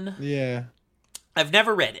Colfer one? Yeah. I've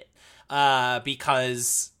never read it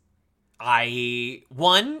because I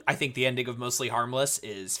think the ending of Mostly Harmless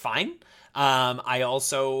is fine. I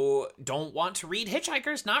also don't want to read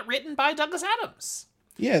Hitchhikers not written by Douglas Adams.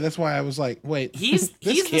 Yeah, that's why I was like, wait. He's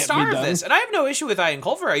this the can't star be of done. this. And I have no issue with Ian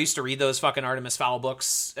Colfer. I used to read those fucking Artemis Fowl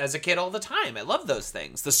books as a kid all the time. I love those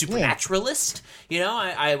things. The Supernaturalist,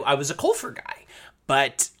 I was a Colfer guy.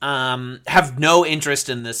 But have no interest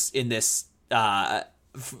in this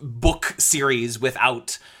book series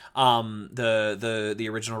without the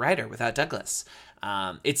original writer, without Douglas.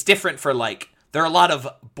 It's different for there are a lot of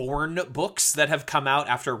Bourne books that have come out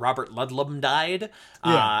after Robert Ludlum died.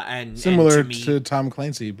 And Similar and to me, to Tom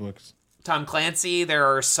Clancy books. Tom Clancy. There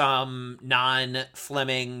are some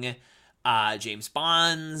non-Fleming James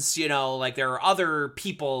Bonds, like there are other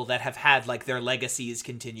people that have had like their legacies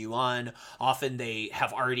continue on. Often they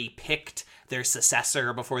have already picked their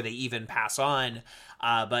successor before they even pass on.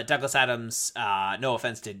 But Douglas Adams, no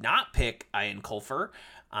offense, did not pick Ian Colfer.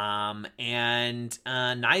 And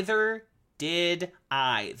neither did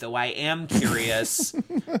I, though I am curious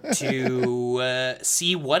to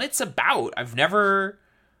see what it's about. I've never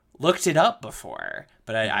looked it up before,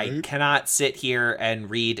 but I cannot sit here and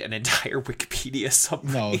read an entire Wikipedia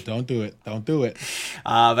summary. No, don't do it. Don't do it.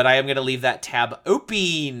 But I am going to leave that tab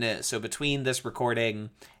open. So between this recording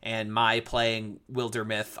and my playing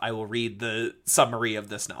Wildermyth, I will read the summary of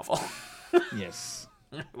this novel. Yes.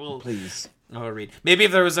 Please. I will read. Maybe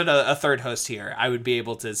if there was a third host here, I would be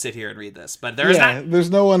able to sit here and read this. But there's not.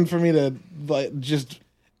 There's no one for me to just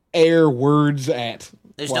air words at.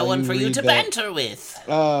 There's no one for you to banter with.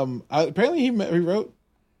 Apparently he wrote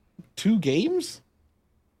 2 games.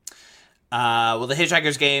 Well, the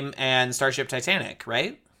Hitchhiker's Game and Starship Titanic,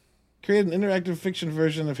 right? Created an interactive fiction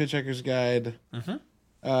version of Hitchhiker's Guide. Mm-hmm.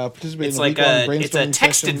 Participated It's in like it's a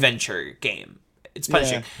text session. adventure game. It's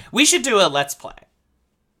punishing. Yeah. We should do a Let's Play.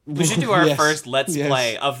 We should do our first Let's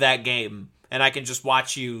Play of that game, and I can just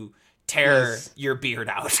watch you tear your beard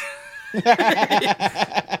out.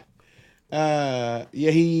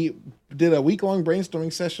 He did a week-long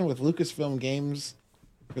brainstorming session with Lucasfilm Games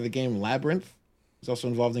for the game Labyrinth. He's also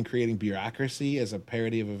involved in creating Bureaucracy as a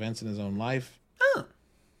parody of events in his own life. Oh.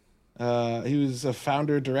 He was a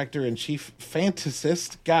founder, director, and chief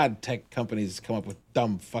fantasist. God, tech companies come up with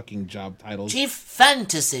dumb fucking job titles. Chief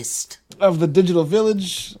fantasist. Of the Digital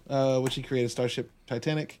Village, which he created Starship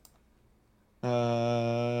Titanic. Thank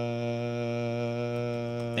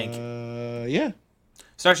you. Yeah.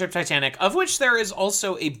 Starship Titanic, of which there is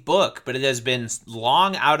also a book, but it has been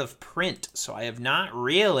long out of print, so I have not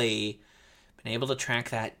really been able to track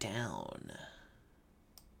that down.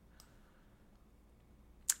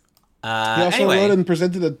 He also wrote and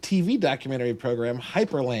presented a TV documentary program,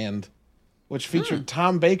 Hyperland, which featured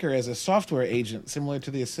Tom Baker as a software agent, similar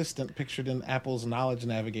to the assistant pictured in Apple's Knowledge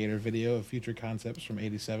Navigator video of future concepts from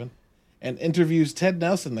 '87, and interviews Ted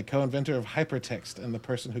Nelson, the co-inventor of hypertext and the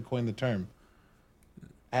person who coined the term.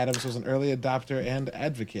 Adams was an early adopter and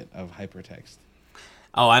advocate of hypertext.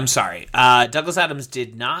 Oh, I'm sorry. Douglas Adams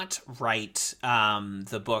did not write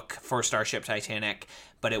the book for Starship Titanic,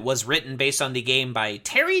 but it was written based on the game by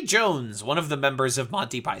Terry Jones, one of the members of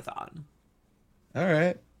Monty Python. All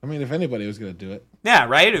right. I mean, if anybody was going to do it. Yeah,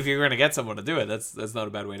 right? If you're going to get someone to do it, that's not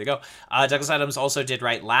a bad way to go. Douglas Adams also did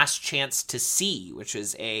write Last Chance to Sea, which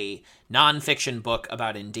is a nonfiction book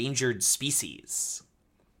about endangered species.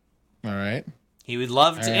 All right. He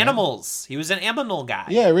loved animals. He was an animal guy.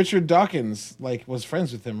 Yeah, Richard Dawkins was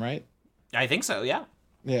friends with him, right? I think so, yeah.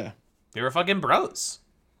 Yeah. They were fucking bros.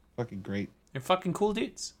 Fucking great. They're fucking cool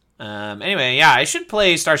dudes. Anyway, yeah, I should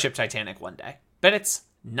play Starship Titanic one day. But it's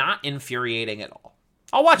not infuriating at all.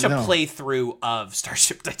 I'll watch a playthrough of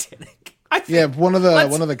Starship Titanic. One of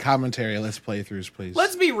the commentary Let's playthroughs, please.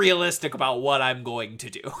 Let's be realistic about what I'm going to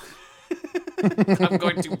do. I'm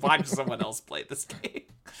going to watch someone else play this game.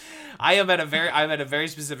 I'm at a very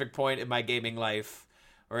specific point in my gaming life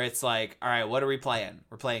where it's like, all right, what are we playing?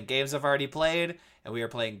 We're playing games I've already played, and we are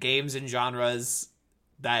playing games in genres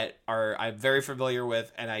that I'm very familiar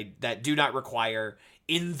with and that do not require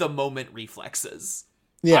in the moment reflexes.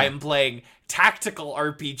 Yeah. I am playing tactical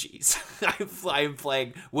RPGs. I am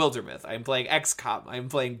playing Wildermyth. I am playing XCOM. I am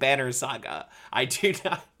playing Banner Saga. I do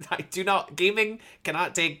not. Gaming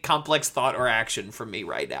cannot take complex thought or action from me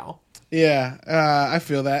right now. Yeah, I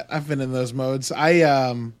feel that. I've been in those modes. I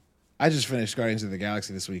just finished Guardians of the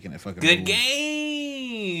Galaxy this week, and it fucking good ruled.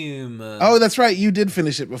 Game. Oh, that's right. You did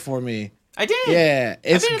finish it before me. I did. Yeah,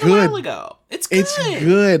 it's good. A while ago. It's good. It's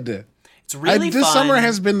good. It's really this fun. summer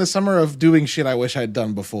has been the summer of doing shit I wish I'd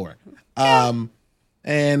done before. Yeah.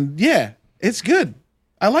 And yeah, it's good.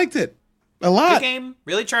 I liked it a lot. Good game,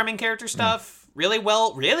 really charming character stuff,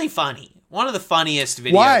 really funny. One of the funniest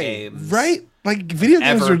video games. Right? Like video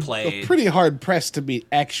games are played. pretty hard pressed to be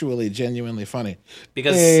actually genuinely funny.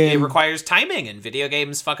 Because it requires timing, and video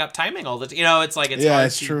games fuck up timing all the time. It's like it's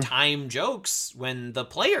hard to time jokes when the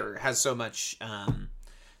player has so much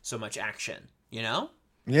action,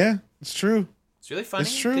 Yeah, it's true. It's really funny.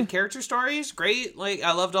 It's true. Good character stories, great. Like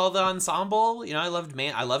I loved all the ensemble. I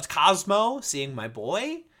loved Cosmo, seeing my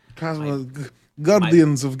boy. Cosmo,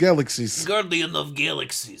 Guardians of Galaxies. Guardian of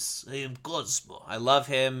Galaxies. I am Cosmo. I love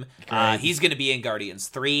him. He's going to be in Guardians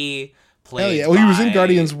 3. Hell yeah! Well, he was in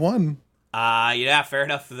Guardians 1. Yeah, fair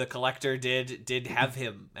enough. The Collector did have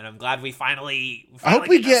him, and I'm glad we finally I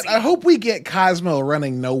hope we get Cosmo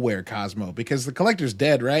running nowhere, Cosmo, because the Collector's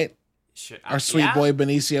dead, right? Our sweet boy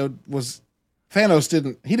Benicio was. Thanos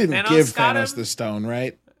didn't give Thanos the stone,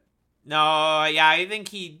 right? No, yeah, I think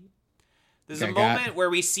there's a moment where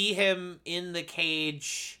we see him in the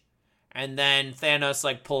cage, and then Thanos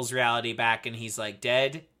like pulls reality back, and he's like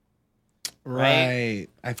dead. Right.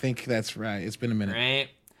 I think that's right. It's been a minute. Right.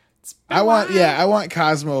 I want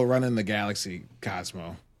Cosmo running the galaxy.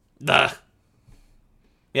 Cosmo. Yeah,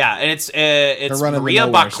 and it's Maria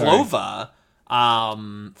Baklova.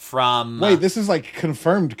 From wait, this is like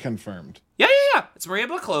confirmed. Yeah. It's Maria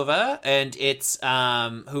Baklova, and it's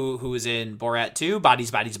who was in Borat 2,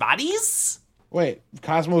 Bodies. Wait,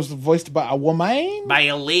 Cosmo's voiced by a woman? By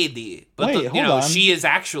a lady. But wait, hold on. She is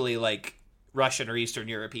actually like Russian or Eastern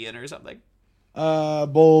European or something.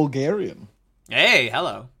 Bulgarian. Hey,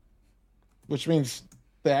 hello. Which means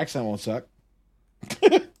the accent won't suck.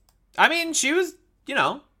 I mean, she was,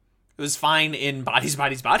 it was fine in Bodies,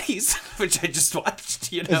 which I just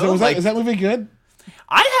watched, Is that movie good?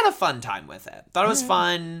 I had a fun time with it. Thought it was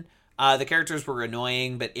fun. The characters were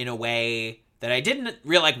annoying, but in a way that I didn't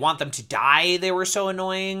really want them to die. They were so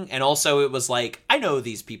annoying. And also it was like, I know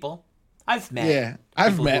these people. I've met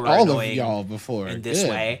all of y'all before. In this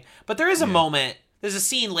way. But there is a moment, there's a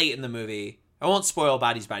scene late in the movie. I won't spoil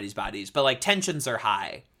Bodies, but like tensions are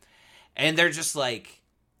high. And they're just like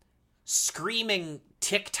screaming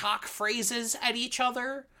TikTok phrases at each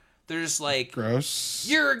other. There's like, gross.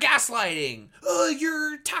 You're gaslighting. Oh,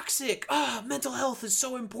 you're toxic. Oh, mental health is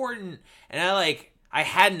so important. And I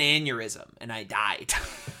had an aneurysm and I died.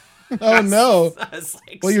 Oh no! I was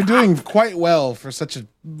like, well, you're doing quite well for such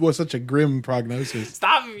a grim prognosis.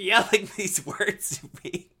 Stop yelling these words at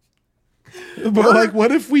me. But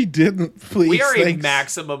what if we didn't? Please, we are a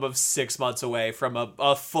maximum of 6 months away from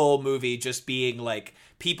a full movie just being like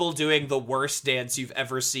people doing the worst dance you've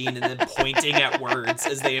ever seen and then pointing at words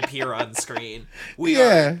as they appear on screen.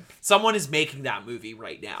 Someone is making that movie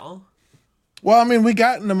right now. Well, I mean, we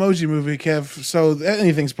got an emoji movie, Kev, so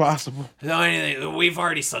anything's possible. No, we've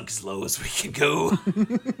already sunk as low as we can go.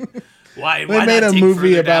 Why made a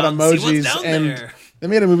movie about emojis They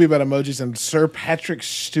made a movie about emojis, and Sir Patrick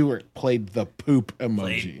Stewart played the poop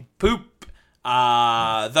emoji. Poop.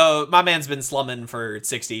 Though my man's been slumming for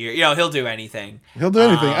 60 years. He'll do anything. I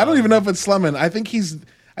don't even know if it's slumming. I think he's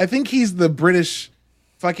the British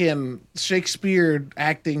fucking Shakespeare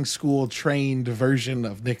acting school trained version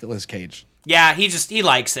of Nicolas Cage. Yeah, he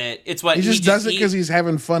likes it. It's what he just does it because he's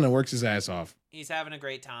having fun and works his ass off. He's having a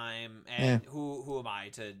great time, and who am I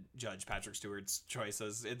to judge Patrick Stewart's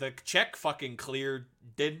choices? The check fucking cleared,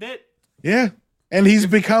 didn't it? Yeah, and he's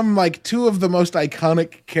become like two of the most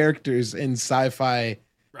iconic characters in sci-fi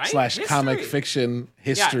 / comic fiction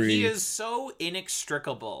history. Yeah, he is so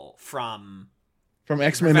inextricable from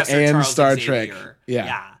X-Men Professor and Charles Star Xavier. Trek.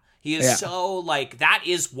 Yeah, he is so like that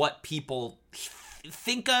is what people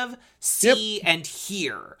think of, see, and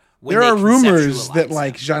hear. There are rumors that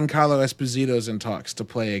like Giancarlo Esposito's in talks to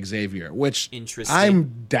play Xavier, which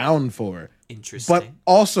I'm down for. Interesting. But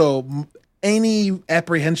also any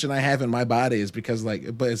apprehension I have in my body is because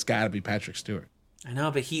but it's got to be Patrick Stewart. I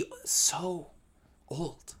know, but he was so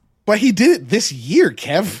old. But he did it this year,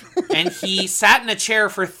 Kev. And he sat in a chair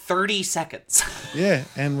for 30 seconds. Yeah,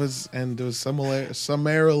 and was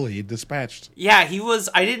summarily dispatched. Yeah, he was.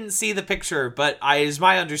 I didn't see the picture, but is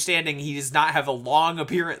my understanding he does not have a long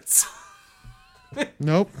appearance.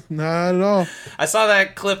 Nope, not at all. I saw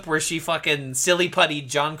that clip where she fucking silly puttied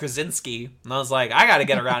John Krasinski, and I was like, I gotta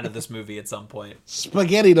get around to this movie at some point.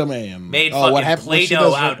 Spaghetti the man. Made fucking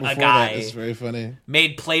Play-Doh out a guy. It's very funny.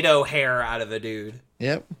 Made Play-Doh hair out of a dude.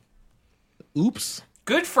 Yep. Oops.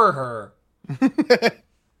 Good for her.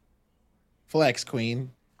 Flex,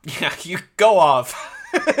 queen. Yeah, you go off.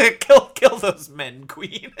 kill those men,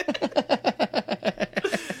 queen.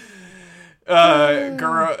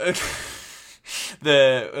 Girl,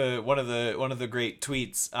 one of the great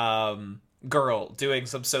tweets. Girl doing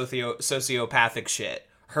some sociopathic shit.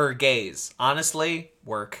 Her gaze, honestly,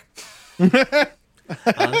 work.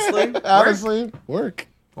 Honestly, work.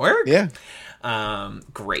 Yeah.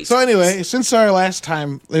 Great. So anyway, since our last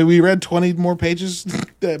time, we read 20 more pages.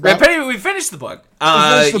 We finished the book.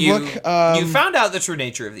 You found out the true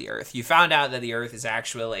nature of the Earth. You found out that the Earth is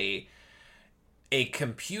actually a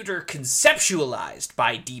computer conceptualized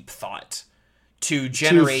by deep thought to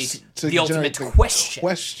generate the ultimate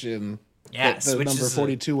question. Yes, the number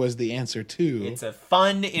 42 was the answer to. It's a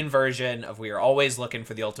fun inversion of we are always looking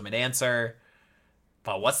for the ultimate answer.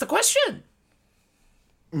 But what's the question?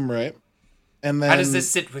 Right. And then, how does this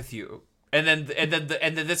sit with you And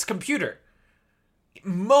then this computer,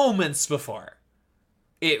 moments before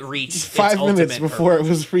it reached 5 minutes before purpose, it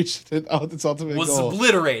was reached its ultimate was goal.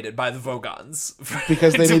 obliterated by the Vogons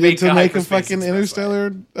Because they needed to make a hyperspace fucking expressway.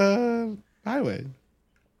 interstellar highway.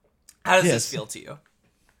 How does Yes. this feel to you?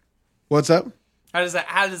 What's up? How does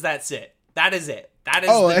that sit? That is it. That is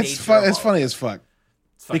Oh, the it's nature fun. of It's all funny of as fuck. it.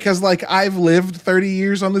 It's funny. Because like I've lived 30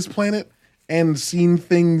 years on this planet and seen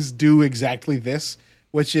things do exactly this,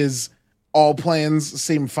 which is all plans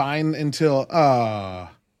seem fine until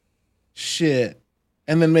shit,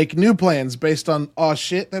 and then make new plans based on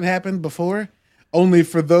shit that happened before, only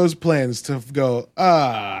for those plans to go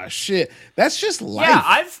shit. That's just life. Yeah,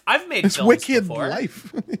 I've made It's films wicked before.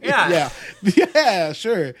 life. Yeah. yeah,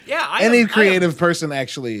 sure. Yeah, Any creative person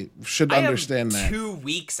actually should I am understand that. 2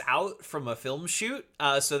 weeks out from a film shoot,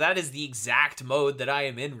 so that is the exact mode that I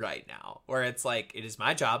am in right now, where it's like it is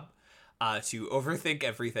my job to overthink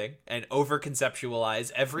everything and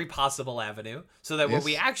over-conceptualize every possible avenue, so that when Yes.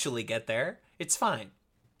 we actually get there, it's fine.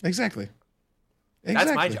 Exactly.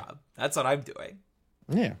 That's my job. That's what I'm doing.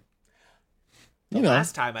 Yeah. The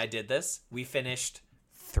last time I did this, we finished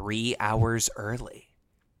 3 hours early.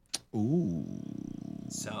 Ooh.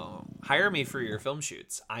 So hire me for your film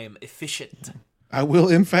shoots. I am efficient. I will,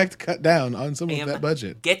 in fact, cut down on some I of am that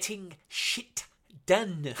budget. getting shit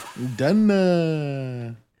done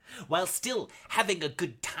Done. While still having a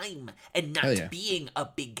good time and Hell not yeah. being a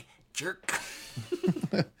big jerk.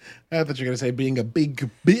 I thought you were going to say being a big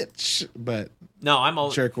bitch, but No, I'm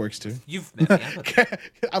always. jerk works too. You've met me.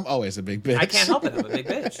 I'm always a big bitch. I can't help it. I'm a big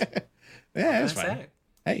bitch. Yeah, that's What can I fine. say?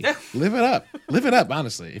 Hey, Yeah. live it up. Live it up,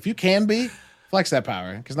 honestly. If you can be, flex that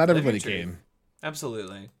power, because not everybody your truth. can.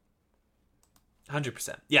 Absolutely.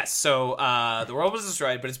 100%. Yes, so the world was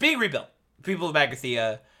destroyed, but it's being rebuilt. People of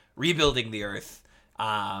Agathia rebuilding the Earth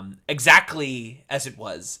exactly as it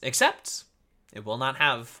was, except it will not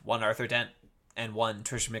have one Arthur Dent and one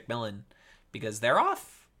Trisha McMillan, because they're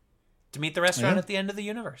off to meet the restaurant Yeah. at the end of the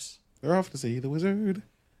universe. They're off to see the wizard.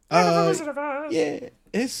 Yeah. Yeah,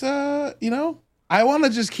 it's I want to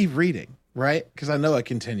just keep reading, right? Because I know it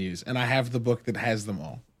continues, and I have the book that has them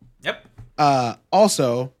all. Yep.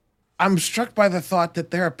 Also, I'm struck by the thought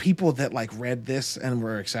that there are people that like read this and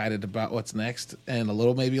were excited about what's next, and a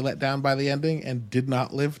little maybe let down by the ending, and did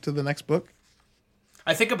not live to the next book.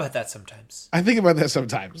 I think about that sometimes. I think about that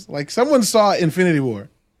sometimes. Like someone saw Infinity War,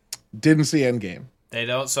 didn't see Endgame. They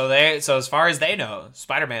don't. So as far as they know,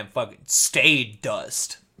 Spider-Man fucking stayed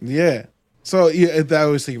dust. Yeah. So yeah, I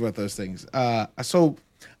always think about those things. So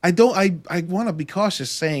I want to be cautious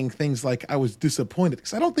saying things like I was disappointed,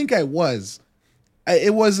 because I don't think I was.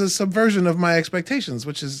 It was a subversion of my expectations,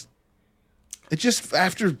 which is, it just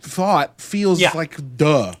after thought feels Yeah. like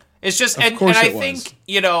duh. It's just, Of and course I it was. think,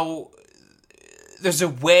 there's a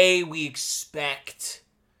way we expect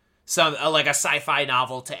some, like a sci-fi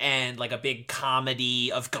novel to end, like a big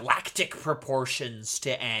comedy of galactic proportions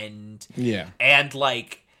to end. Yeah. And,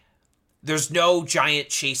 like, there's no giant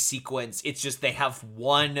chase sequence. It's just they have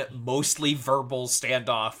one mostly verbal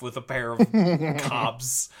standoff with a pair of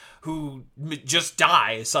cobs who just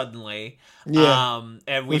die suddenly. Yeah.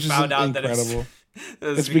 And we Which is found out incredible.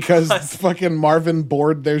 that It's because fucking Marvin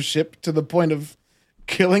bored their ship to the point of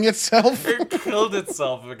killing itself. it killed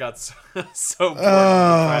itself and got so bored. and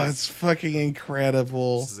Oh, depressed. it's fucking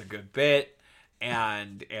incredible. This is a good bit.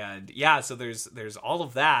 And yeah, so there's all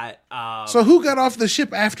of that. So who got off the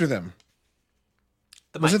ship after them?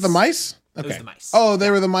 Was it the mice? Okay. was the mice. Oh,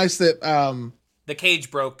 they were the mice that The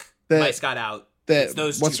cage broke. That- Mice got out. It's that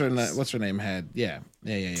those what's two her mice. what's her name had? Yeah.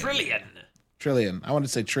 Trillion. Trillion. I wanted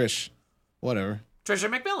to say Trish. Whatever. Trisha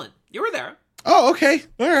McMillan. You were there. Oh, okay.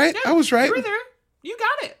 All right. Yeah, I was right. You were there. You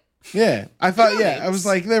got it. Yeah. I thought, Your yeah. I names. was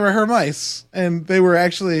like, they were her mice. And they were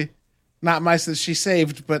actually not mice that she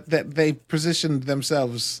saved, but that they positioned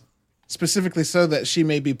themselves specifically so that she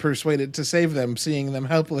may be persuaded to save them, seeing them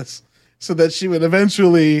helpless, so that she would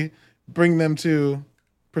eventually bring them to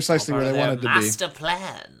precisely Part where of they their wanted to be. Master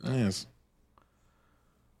plan. Yes.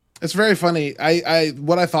 It's very funny. I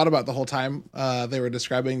what I thought about the whole time they were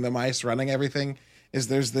describing the mice running everything is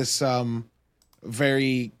there's this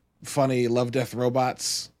very funny Love, Death,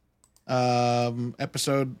 Robots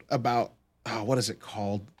episode about what is it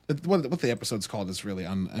called? What the episode's called is really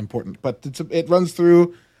unimportant, but it runs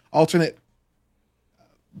through alternate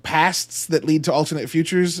pasts that lead to alternate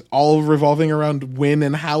futures, all revolving around when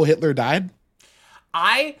and how Hitler died.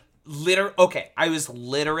 I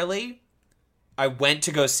went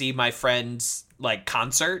to go see my friend's like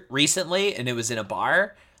concert recently, and it was in a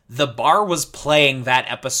bar. The bar was playing that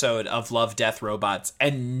episode of Love, Death, Robots,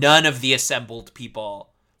 and none of the assembled people,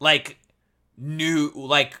 like,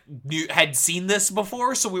 had seen this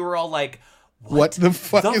before, so we were all like, what the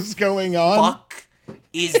fuck is going on? Fuck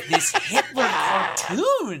is this Hitler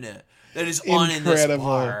cartoon that is on in this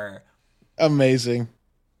bar? Amazing.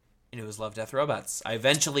 And it was Love, Death, Robots. I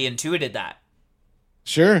eventually intuited that.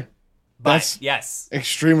 Sure. But yes,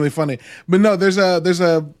 extremely funny. But no, there's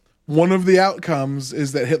a one of the outcomes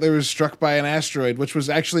is that Hitler was struck by an asteroid, which was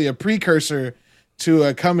actually a precursor to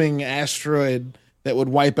a coming asteroid that would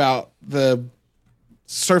wipe out the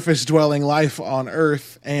surface dwelling life on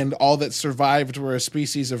Earth, and all that survived were a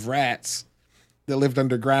species of rats that lived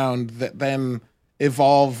underground that then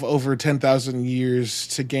evolve over 10,000 years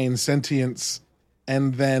to gain sentience,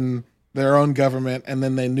 and then their own government, and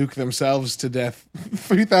then they nuke themselves to death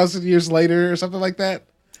 3,000 years later or something like that.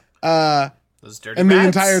 Those dirty and rats. The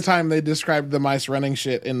entire time they described the mice running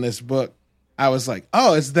shit in this book, I was like,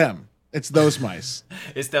 oh, it's them. It's those mice.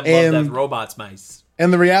 It's them Love, Death, Robots mice.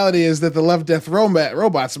 And the reality is that the Love, Death,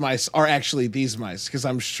 Robots mice are actually these mice, because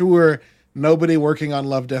I'm sure nobody working on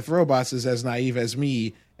Love, Death, Robots is as naive as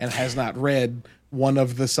me and has not read one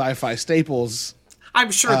of the sci-fi staples.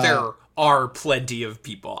 I'm sure there are plenty of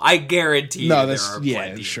people. I guarantee there are plenty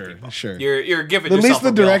of people. Sure. You're giving at yourself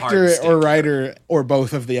least the a real hard director stick. or writer or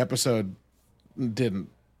both of the episode didn't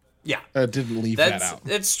leave that out.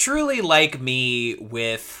 It's truly like me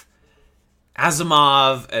with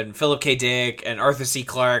Asimov and Philip K. Dick and Arthur C.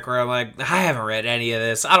 Clarke, where I'm like, I haven't read any of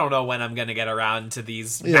this. I don't know when I'm going to get around to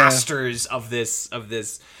these masters of this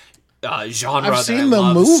genre. I've seen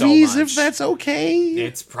the movies, if that's okay.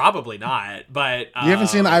 It's probably not, but you haven't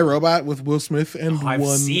seen iRobot with Will Smith and I've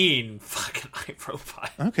seen fucking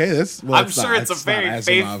iRobot. Okay, I'm sure it's a very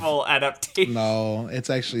faithful adaptation. No, it's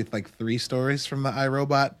actually like 3 stories from the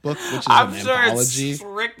iRobot book, which is I'm an sure anthology. It's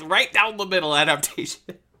right down the middle adaptation.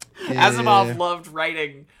 Asimov loved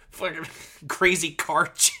writing fucking crazy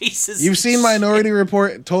car chases. You've seen Minority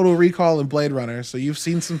Report, Total Recall, and Blade Runner, so you've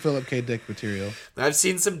seen some Philip K. Dick material. I've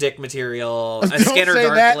seen some Dick material. Don't Scanner say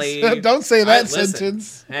Darkly. That. Don't say that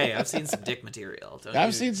sentence. Hey, I've seen some Dick material.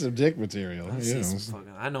 I've seen some Dick material.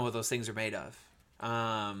 I know what those things are made of.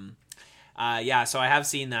 Yeah, so I have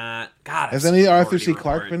seen that. God, has any Arthur C.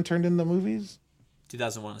 Clarke been turned into movies?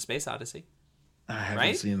 2001: A Space Odyssey. I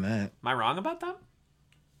haven't seen that. Am I wrong about that?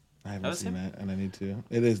 I haven't seen that, and I need to.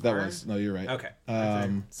 It is. That was. No, you're right. Okay.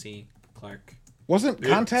 Arthur C. Clarke. Wasn't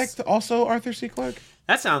Contact also Arthur C. Clarke?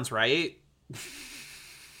 That sounds right.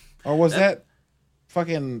 Or was that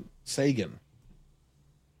fucking Sagan?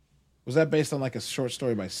 Was that based on like a short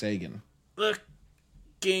story by Sagan?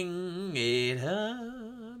 Looking it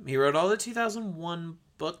up. He wrote all the 2001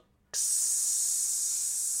 books.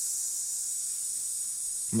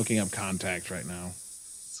 I'm looking up Contact right now.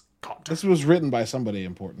 This was written by somebody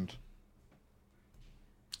important.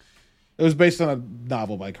 It was based on a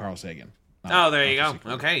novel by Carl Sagan. Oh, there you go.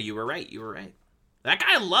 Okay, you were right. That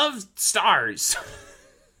guy loved stars.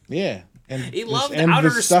 Yeah. And he loved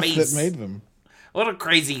outer the stuff space. that made them. What a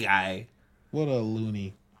crazy guy. What a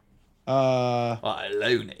loony. What a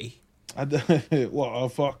loony. What a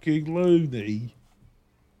fucking loony.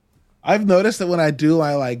 I've noticed that when I do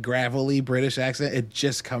my like gravelly British accent, it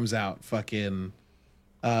just comes out fucking...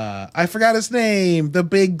 I forgot his name. The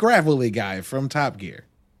big gravelly guy from Top Gear.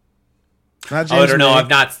 Not James I don't know.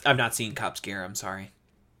 May. I've not seen Cops Gear. I'm sorry.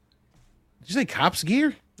 Did you say Cops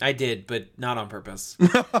Gear? I did, but not on purpose.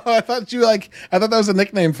 I thought that was a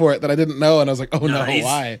nickname for it that I didn't know, and I was like, oh no,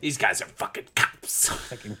 why? These guys are fucking cops.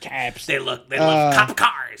 Fucking caps. They love cop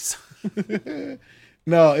cars.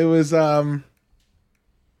 No, it was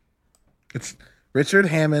it's Richard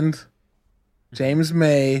Hammond, James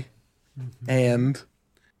May, and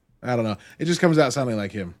I don't know. It just comes out sounding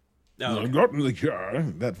like him. No. I got in the car.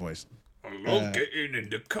 That voice. I love getting in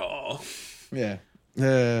the car. Yeah.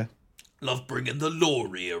 Love bringing the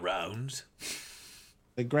lorry around.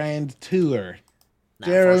 The Grand Tour.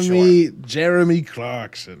 For Jeremy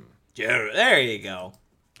Clarkson. There you go.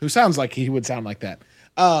 Who sounds like he would sound like that.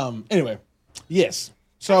 Anyway, yes.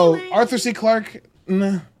 So Arthur C. Clarke,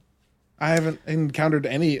 I haven't encountered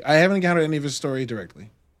any of his story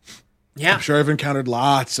directly. Yeah. I'm sure I've encountered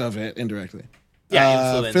lots of it indirectly.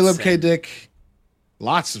 Yeah, influence Philip K. Dick,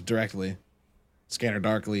 lots of directly. Scanner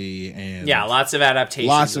Darkly and lots of adaptations.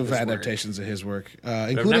 Lots of adaptations of his work,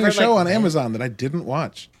 including a show on Amazon that I didn't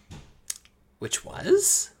watch. Which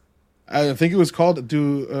was? I think it was called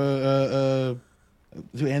 "Do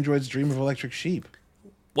Androids Dream of Electric Sheep?"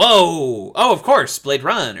 Whoa! Oh, of course, Blade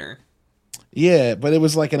Runner. Yeah, but it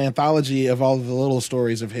was like an anthology of all the little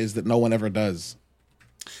stories of his that no one ever does.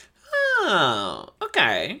 Oh,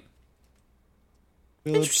 okay.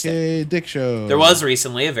 Philip K. Dick Show. There was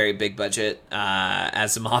recently a very big budget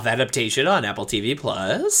Asimov adaptation on Apple TV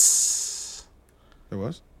Plus. There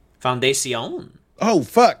was? Foundation. Oh,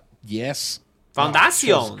 fuck. Yes.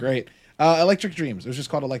 Foundation. Oh, great. Electric Dreams. It was just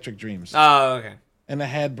called Electric Dreams. Oh, okay. And it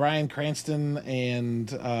had Bryan Cranston and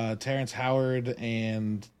Terrence Howard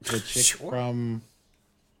and the chick from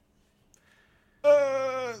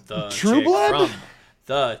True Blood?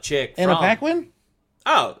 The chick Anna from... Paquin?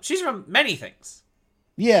 Oh, she's from many things.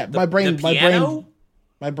 Yeah, my brain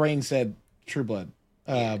said True Blood.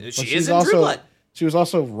 She but is in True Blood. She was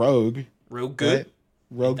also Rogue. Rogue good.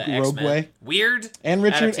 Right? Rogue Way. Weird. And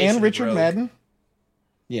Richard Rogue. Madden.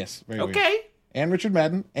 Yes, very weird. Okay. And Richard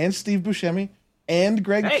Madden and Steve Buscemi and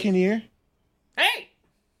Greg Kinnear. Hey.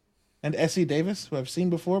 And Essie Davis, who I've seen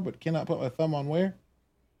before but cannot put my thumb on where.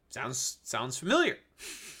 Sounds familiar.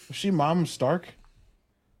 Was she Mom Stark?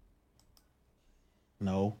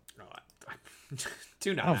 No.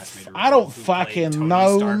 Do not ask me to I don't who fucking Tony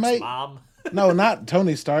know, Stark's mate. Mom. No, not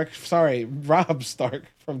Tony Stark. Sorry, Rob Stark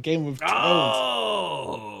from Game of Thrones.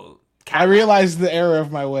 Oh. I realized the error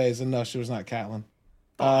of my ways, and no, she was not Catelyn.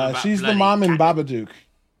 She's the mom in Babadook.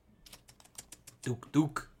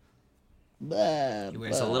 Duke. He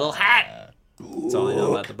wears a little hat. That's all I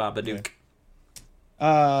know about the Babadook.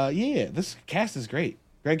 Yeah, this cast is great.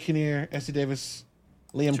 Greg Kinnear, Essie Davis,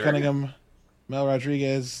 Liam Cunningham, Mel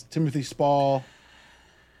Rodriguez, Timothy Spall.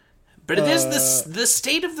 But it is the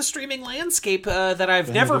state of the streaming landscape that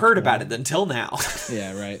I've never heard about it until now.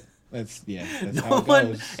 Yeah, right. That's no how it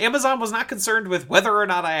one. goes. Amazon was not concerned with whether or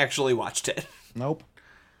not I actually watched it. Nope.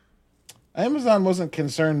 Amazon wasn't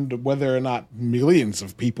concerned whether or not millions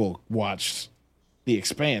of people watched The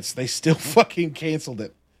Expanse. They still fucking canceled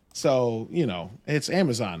it. So, it's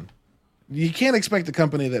Amazon. You can't expect a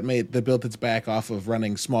company that built its back off of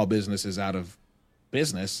running small businesses out of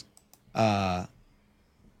business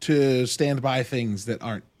to stand by things that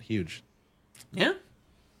aren't huge. Yeah.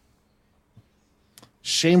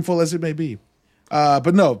 Shameful as it may be.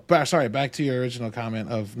 But no, sorry, back to your original comment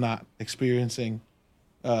of not experiencing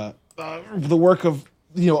the work of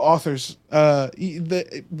authors.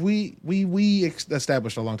 We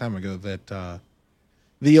established a long time ago that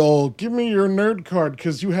the old "give me your nerd card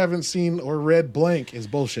because you haven't seen or read blank" is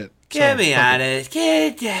bullshit. Get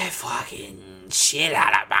that fucking shit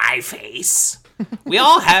out of my face. We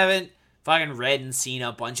all haven't fucking read and seen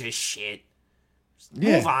a bunch of shit.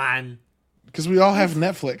 Move on. Because we all have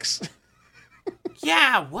Netflix.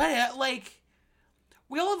 Yeah, what?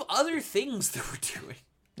 We all have other things that we're doing.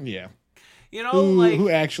 Yeah. Who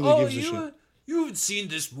actually gives a shit? You haven't seen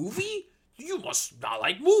this movie? You must not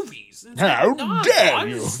like movies. How dare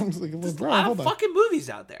you? There's a lot of fucking movies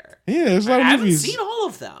out there. Yeah, there's a lot of movies. I haven't seen all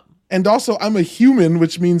of them. And also, I'm a human,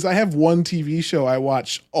 which means I have one TV show I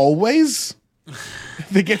watch always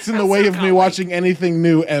that gets in the way of me watching anything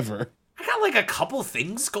new ever. I got a couple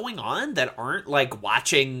things going on that aren't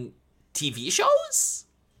watching TV shows.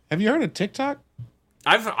 Have you heard of TikTok?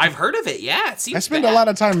 I've heard of it. Yeah, it seems. I spend a lot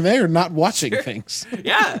of time there not watching things.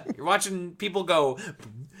 Yeah, you're watching people go.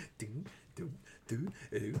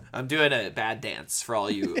 I'm doing a bad dance for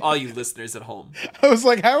all you listeners at home. I was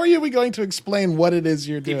like, how are we going to explain what it is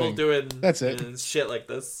you're doing? People doing that's it. Shit like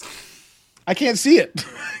this. I can't see it.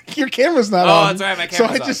 Your camera's not on. Oh, that's right. My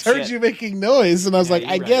camera's So I just heard you making noise, and I was like,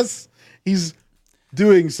 I guess he's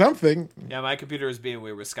doing something. Yeah, my computer was being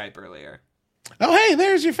weird with Skype earlier. Oh, hey,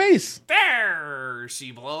 there's your face. There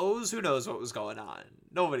she blows. Who knows what was going on?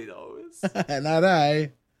 Nobody knows. Not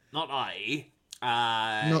I. Not I.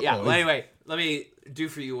 Well, anyway, let me do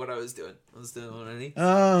for you what I was doing. I was doing what I need.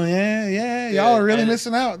 Oh, yeah. Y'all are really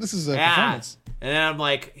missing out. This is a performance. And then I'm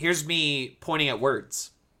like, here's me pointing at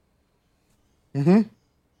words. Mm-hmm.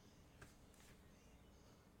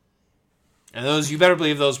 And you better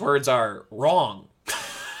believe those words are wrong.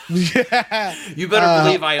 Yeah. You better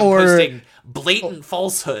believe I am posting blatant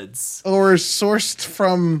falsehoods. Or sourced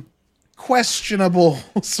from questionable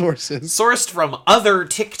sources. Sourced from other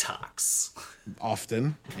TikToks.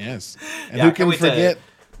 Often, yes. And who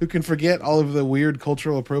can forget all of the weird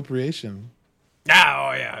cultural appropriation?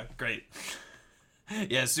 Oh, yeah. Great.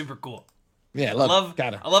 Yeah, super cool. Yeah, I love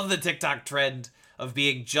the TikTok trend of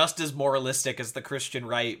being just as moralistic as the Christian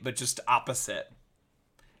right, but just opposite.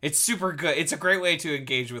 It's super good. It's a great way to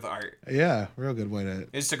engage with art. Yeah, real good way to...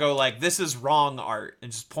 Is to go this is wrong art,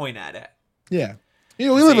 and just point at it. Yeah. We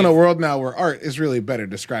live in a world now where art is really better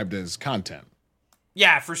described as content.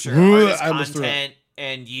 Yeah, for sure. Art is content,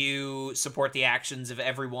 and you support the actions of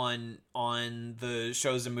everyone on the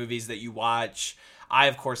shows and movies that you watch. I,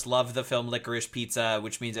 of course, love the film Licorice Pizza,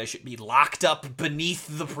 which means I should be locked up beneath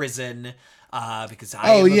the prison because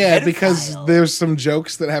I am a pedophile. Because there's some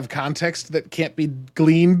jokes that have context that can't be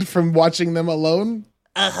gleaned from watching them alone.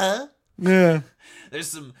 Uh-huh. Yeah. There's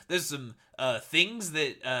some things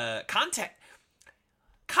that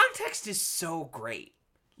context is so great.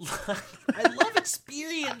 I love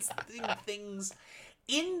experiencing things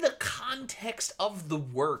in the context of the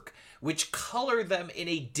work, which color them in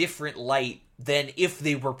a different light than if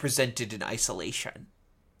they were presented in isolation.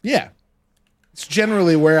 Yeah. It's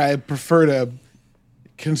generally where I prefer to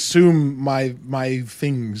consume my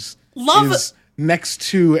things. Love is next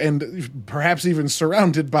to and perhaps even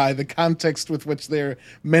surrounded by the context with which they're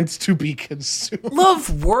meant to be consumed.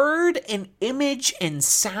 Love word and image and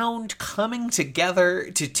sound coming together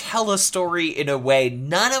to tell a story in a way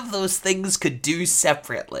none of those things could do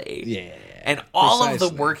separately. Yeah. And all precisely.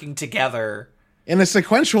 of them working together In a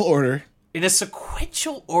sequential order. in a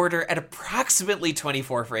sequential order at approximately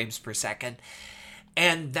 24 frames per second.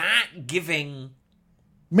 And that giving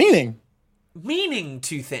meaning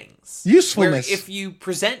to things. Usefulness. Where if you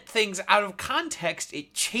present things out of context,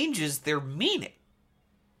 it changes their meaning.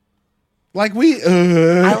 Like we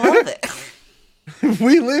I love it.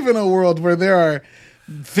 we live in a world where there are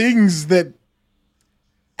things that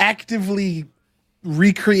actively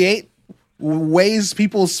recreate ways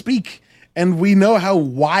people speak, and we know how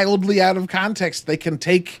wildly out of context they can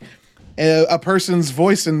take a person's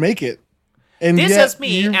voice and make it. And This yet is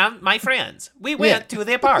me and my friends. We went to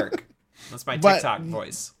the park. That's my But- TikTok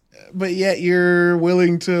voice. but yet you're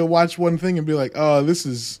willing to watch one thing and be like, "Oh, this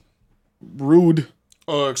is rude."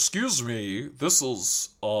 Excuse me, this is,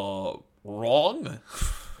 wrong?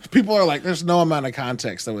 People are like, "There's no amount of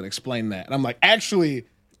context that would explain that," and I'm like, "Actually,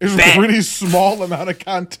 there's Bet. a pretty small amount of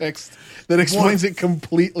context that explains it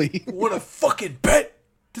completely." What a fucking bet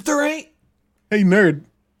that there ain't. Hey, nerd,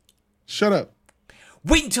 shut up.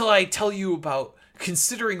 Wait until I tell you about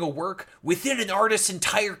considering a work within an artist's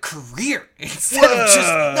entire career instead of just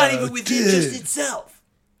not even within just itself.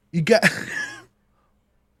 You got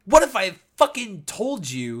What if I fucking told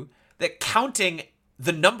you that counting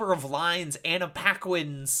the number of lines Anna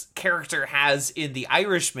Paquin's character has in The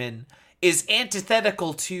Irishman is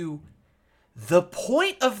antithetical to the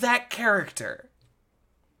point of that character?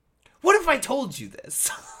 What if I told you this?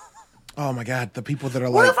 Oh my god, the people that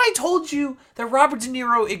are What like, if I told you that Robert De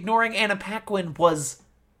Niro ignoring Anna Paquin was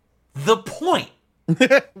the point?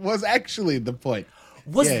 was actually the point.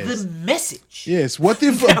 Was Yes. the message? Yes, what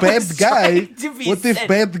if a That bad was guy? trying to be What if said.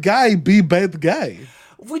 bad guy be bad guy?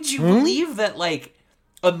 Would you believe that, like,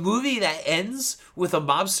 a movie that ends with a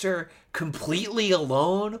mobster completely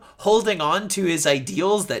alone, holding on to his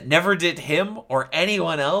ideals that never did him or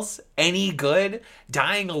anyone else any good,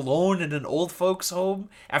 dying alone in an old folks' home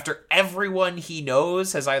after everyone he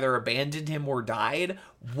knows has either abandoned him or died?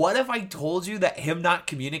 What if I told you that him not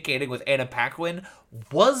communicating with Anna Paquin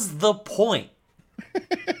was the point?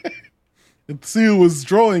 Seal was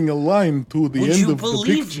drawing a line to the Would end you of the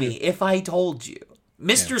believe picture. me if I told you?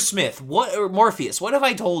 Mr. Smith, what, or Morpheus, what if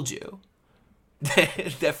I told you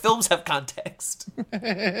that films have context?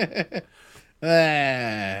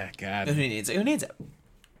 Ah, God, Who needs it? Who needs it?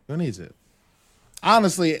 who needs it?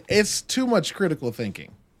 Honestly, it's too much critical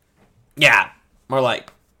thinking. Yeah, more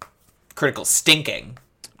like critical stinking.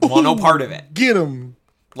 Want no part of it. Get him.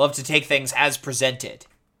 Love to take things as presented.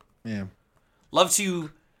 Yeah. Love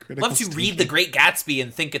to Critical read stinking. The Great Gatsby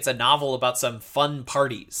and think it's a novel about some fun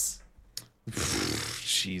parties.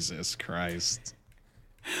 Jesus Christ.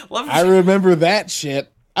 Love I remember that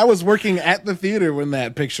shit. I was working at the theater when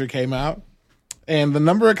that picture came out, and the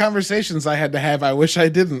number of conversations I had to have, I wish I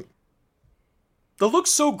didn't. that looks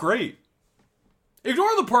so great.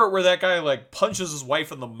 Ignore the part where that guy like punches his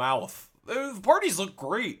wife in the mouth. The parties look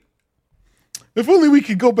great. If only we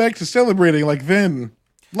could go back to celebrating like then.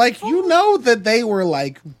 Like, you know that they were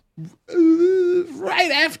like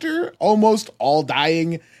right after almost all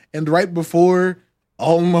dying and right before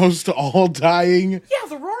almost all dying. Yeah,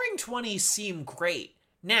 the Roaring Twenties seem great.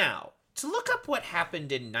 Now, to look up what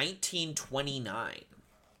happened in 1929.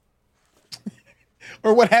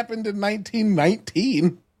 Or what happened in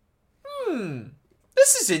 1919.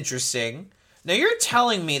 This is interesting. Now, you're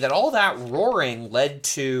telling me that all that roaring led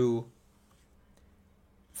to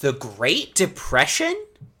the Great Depression?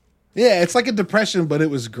 Yeah, it's like a depression, but it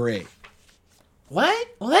was great. What?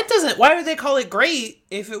 Well, that doesn't... Why would they call it great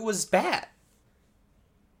if it was bad?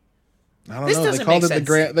 I don't This know. They doesn't called make it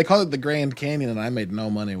sense. they called it the Grand Canyon, and I made no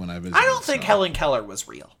money when I visited. I don't think Helen Keller was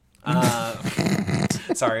real.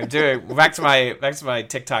 Sorry, I'm doing back to my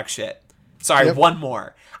TikTok shit. Sorry, Yep. one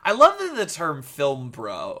more. I love that the term film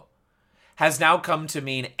bro has now come to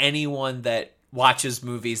mean anyone that watches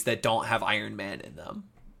movies that don't have Iron Man in them.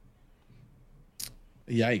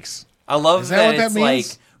 Yikes. I love that what it's that means?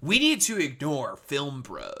 like, we need to ignore film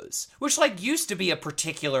bros, which like used to be a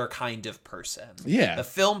particular kind of person. Yeah. The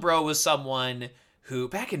film bro was someone who,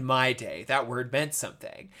 back in my day, that word meant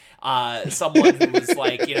something. Someone who was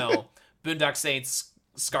like, Boondock Saints,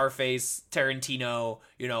 Scarface, Tarantino,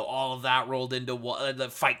 all of that rolled into the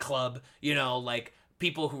Fight Club, like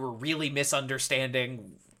people who were really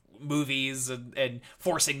misunderstanding movies and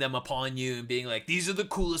forcing them upon you and being like, these are the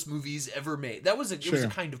coolest movies ever made. It was a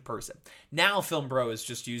kind of person. Now film bro is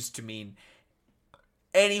just used to mean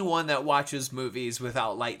anyone that watches movies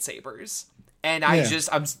without lightsabers. And it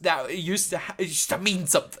used to mean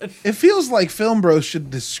something. It feels like film bros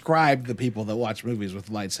should describe the people that watch movies with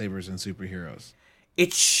lightsabers and superheroes.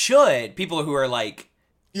 It should. People who are like,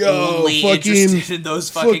 only interested in those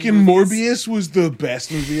fucking movies. Morbius was the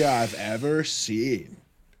best movie I've ever seen.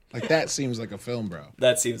 Like, that seems like a film bro.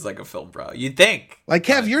 That seems like a film bro. You'd think. Like,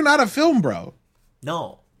 Kev, you're not a film bro.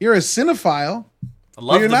 No. You're a cinephile. I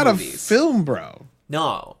love you're the not movies. A film bro.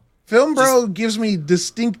 No. Film bro gives me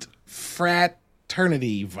distinct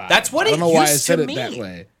fraternity vibes. That's what it used to mean. I don't know why I said it that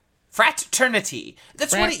way. Fraternity.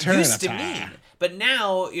 That's what it used to mean. But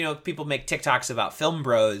now, people make TikToks about film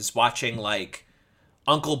bros watching, like,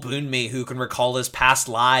 Uncle Boonme who can recall his past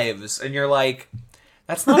lives. And you're like,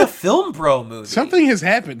 that's not a film bro movie. Something has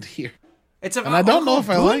happened here. It's about and I don't know if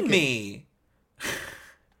I like it.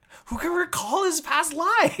 Who can recall his past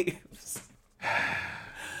lives?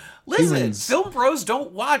 Listen, film bros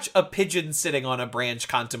don't watch a pigeon sitting on a branch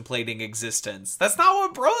contemplating existence. That's not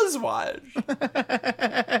what bros watch.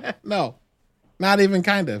 No. Not even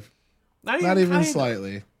kind of. Not even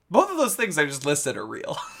slightly. Both of those things I just listed are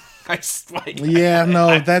real. I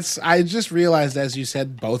just realized as you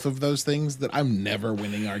said both of those things that I'm never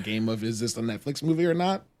winning our game of is this a Netflix movie or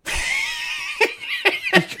not?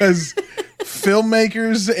 Because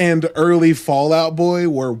filmmakers and early Fallout Boy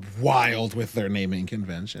were wild with their naming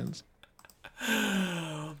conventions.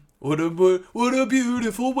 What a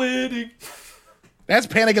beautiful wedding. That's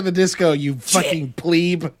Panic at the Disco, you fucking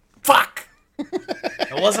plebe. Fuck.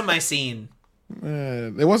 It wasn't my scene.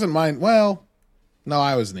 It wasn't mine. Well, no,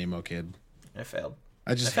 I was an emo kid. I failed.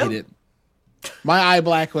 I just hate it. My eye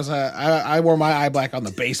black was I wore my eye black on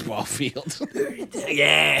the baseball field.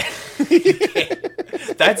 Yeah.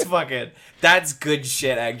 That's good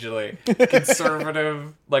shit, actually.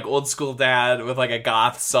 Conservative, like old school dad with like a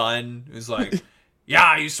goth son who's like, yeah,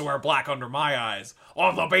 I used to wear black under my eyes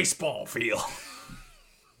on the baseball field.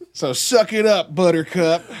 So suck it up,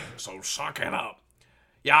 Buttercup. So suck it up.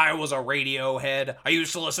 Yeah, I was a radio head. I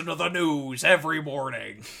used to listen to the news every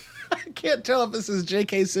morning. I can't tell if this is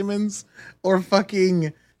J.K. Simmons or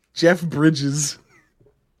fucking Jeff Bridges.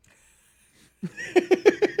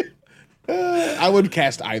 I would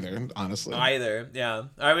cast either, honestly. Either, yeah.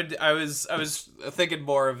 I was thinking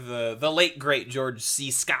more of the late great George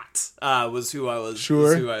C. Scott was who I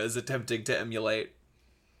was attempting to emulate.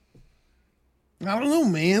 I don't know,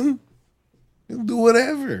 man. He'll do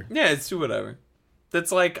whatever. Yeah, it's do whatever.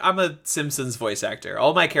 That's like, I'm a Simpsons voice actor.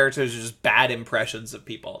 All my characters are just bad impressions of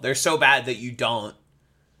people. They're so bad that you don't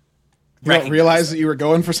realize that you were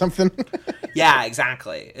going for something. Yeah,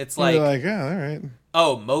 exactly. It's like, you're like, oh, all right.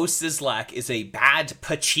 Oh, Mo Sizlak is a bad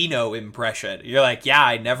Pacino impression. You're like, yeah,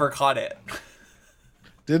 I never caught it.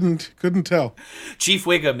 Couldn't tell. Chief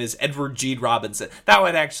Wiggum is Edward G. Robinson. That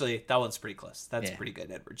one's pretty close. That's pretty good,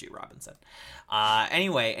 Edward G. Robinson.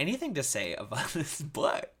 Anyway, anything to say about this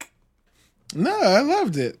book? No, I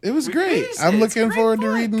loved it. It was great. I'm looking forward to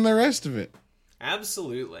reading the rest of it.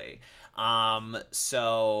 Absolutely.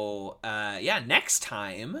 Next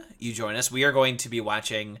time you join us, we are going to be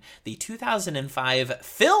watching the 2005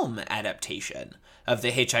 film adaptation of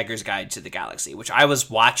The Hitchhiker's Guide to the Galaxy, which I was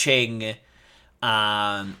watching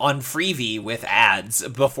on Freevee with ads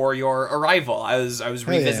before your arrival. I was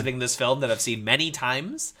revisiting this film that I've seen many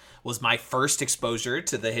times. Was my first exposure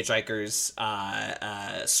to the Hitchhiker's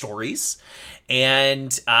stories.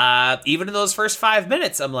 And even in those first 5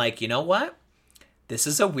 minutes, I'm like, you know what? This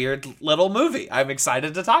is a weird little movie. I'm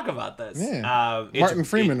excited to talk about this. Yeah. Martin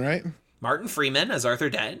Freeman, right? Martin Freeman as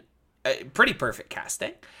Arthur Dent. Pretty perfect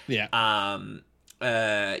casting. Yeah.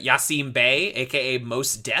 Yasim Bey, a.k.a.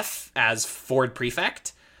 Mos Def, as Ford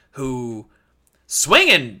Prefect, who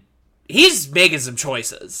he's making some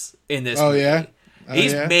choices in this movie. Yeah?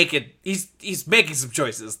 He's making some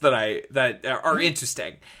choices that are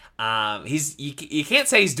interesting. You can't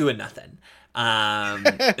say he's doing nothing.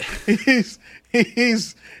 He's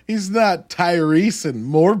not Tyrese and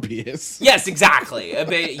Morbius. Yes, exactly.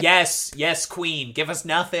 Yes, Queen, give us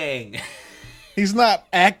nothing. He's not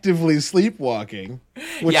actively sleepwalking,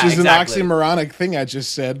 which Yeah, is exactly. an oxymoronic thing I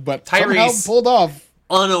just said, but Tyrese- somehow pulled off.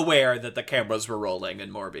 Unaware that the cameras were rolling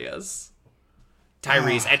in Morbius.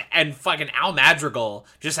 Tyrese and fucking Al Madrigal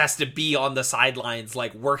just has to be on the sidelines,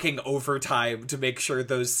 like working overtime to make sure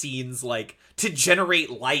those scenes, like, to generate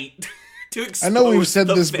light to expose I know we've said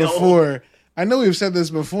the this film. before.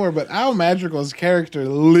 But Al Madrigal's character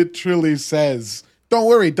literally says, "Don't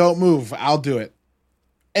worry, don't move, I'll do it."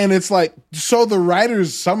 And it's like, so the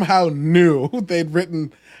writers somehow knew they'd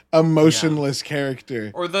written a motionless character.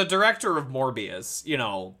 Or the director of Morbius, you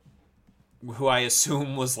know, who I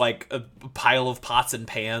assume was like a pile of pots and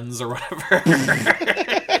pans or whatever.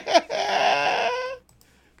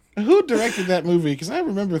 Who directed that movie? Because I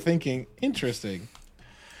remember thinking, interesting.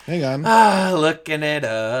 Hang on. Looking it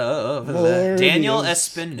up. Morbius. Daniel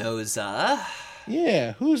Espinosa.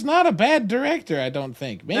 Yeah, who's not a bad director, I don't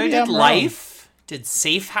think. They Maybe did I'm wrong. Life, did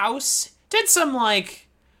Safe House, did some, like,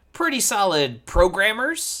 pretty solid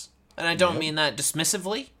programmers, and I don't mean that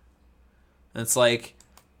dismissively. It's like,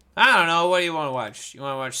 I don't know, what do you want to watch? You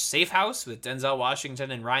want to watch Safe House with Denzel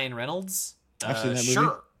Washington and Ryan Reynolds? I've seen that movie.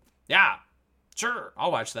 Sure. Yeah, sure,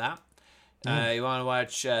 I'll watch that. You want to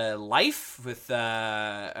watch Life with,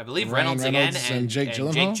 I believe, Ryan Reynolds Reynolds again and Jake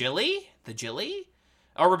Gyllenhaal? Jake Gilly? The Gilly?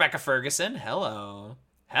 Oh, Rebecca Ferguson. Hello.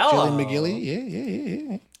 Hello. Jillian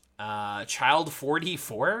McGilly? Yeah. Child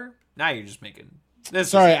 44? Now you're just making... This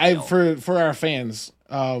Sorry, is real. for our fans,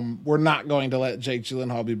 we're not going to let Jake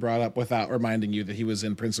Gyllenhaal be brought up without reminding you that he was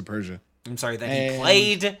in Prince of Persia. I'm sorry that he And-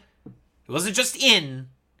 played... It wasn't just in...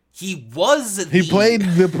 He was He played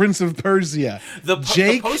the Prince of Persia. The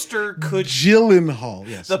Jake poster could... Gyllenhaal,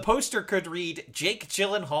 yes. The poster could read, Jake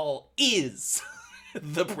Gyllenhaal is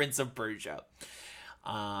the Prince of Persia.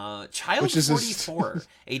 Child Which is 44,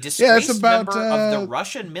 a that's disgraced about, member of the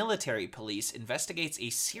Russian military police, investigates a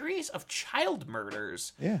series of child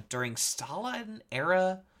murders during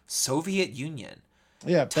Stalin-era Soviet Union.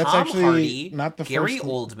 Yeah, that's Tom actually Hardy, not the Gary first.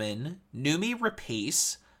 Oldman, Noomi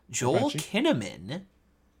Rapace, Joel Rapace. Kinnaman,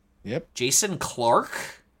 Yep. Jason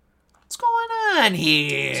Clarke. What's going on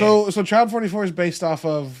here? So Child 44 is based off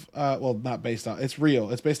of not based off. It's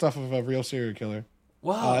real. It's based off of a real serial killer.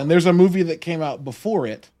 Whoa. And there's a movie that came out before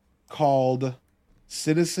it called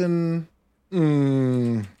Citizen.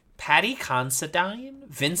 Patty Considine,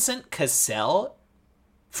 Vincent Cassell,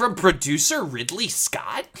 from producer Ridley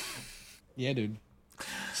Scott. Yeah, dude.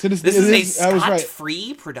 Citizen. This is a I was right.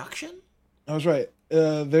 Scott-free production. I was right.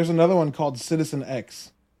 There's another one called Citizen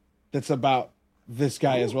X that's about this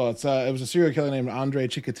guy as well. It was a serial killer named Andre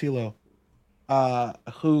Chikatilo,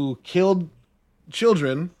 who killed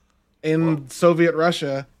children in Soviet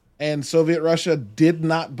Russia, and Soviet Russia did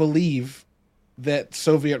not believe that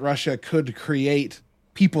Soviet Russia could create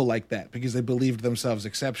people like that because they believed themselves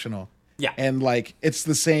exceptional. Yeah. And like it's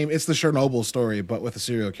the Chernobyl story but with a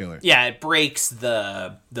serial killer. Yeah, it breaks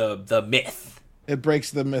the myth. It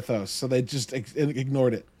breaks the mythos, so they just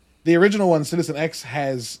ignored it. The original one, Citizen X,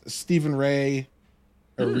 has Stephen Ray,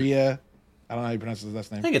 or Rhea. I don't know how you pronounce his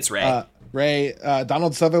last name. I think it's Ray. Ray,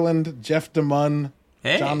 Donald Sutherland, Jeff DeMunn,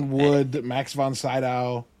 Hey. John Wood, Max von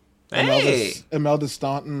Sydow, Hey. Imelda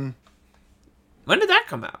Staunton. When did that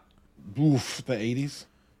come out? Oof, the 80s.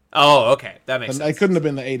 Oh, okay. That makes And sense. it couldn't have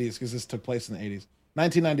been the 80s because this took place in the 80s.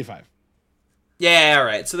 1995. Yeah, all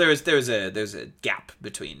right. So there's a gap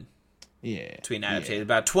between Yeah. adaptation,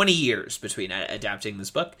 about 20 years between adapting this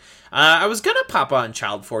book. I was gonna pop on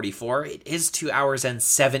Child 44. It is 2 hours and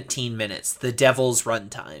 17 minutes. The Devil's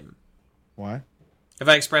Runtime. Why? Have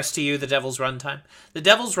I expressed to you the Devil's Runtime? The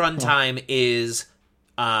Devil's Runtime is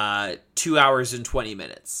 2 hours and 20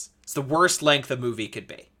 minutes. It's the worst length a movie could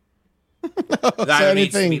be. It either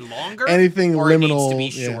needs to be longer anything or liminal, it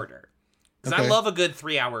needs to be yeah. shorter. Because Okay. I love a good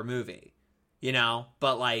 3 hour movie, you know?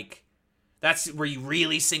 But, like, that's where you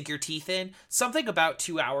really sink your teeth in. Something about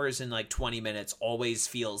 2 hours and, like, 20 minutes always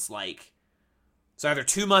feels like it's either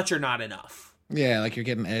too much or not enough. Yeah, like you're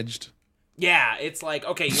getting edged. Yeah, it's like,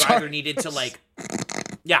 okay, you either needed to, like...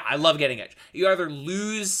 Yeah, I love getting edged. You either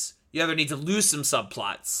need to lose some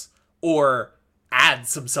subplots or add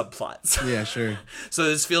some subplots. Yeah, sure. So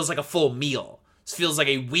this feels like a full meal. This feels like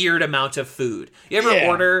a weird amount of food. You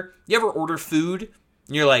ever order food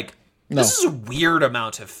and you're like, this is a weird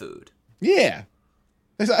amount of food. Yeah.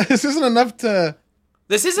 This isn't enough to...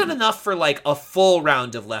 This isn't enough for like a full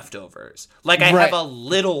round of leftovers. Like I have a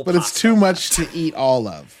little But it's pasta too much to eat all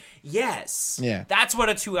of. Yes. Yeah. That's what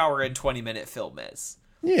a 2 hour and 20 minute film is.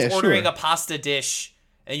 Yeah, It's ordering sure. a pasta dish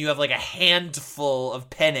and you have like a handful of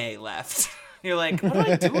penne left. You're like, what do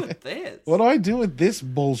I do with this? What do I do with this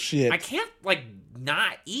bullshit? I can't, like,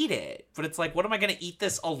 not eat it. But it's like, what am I going to eat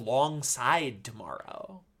this alongside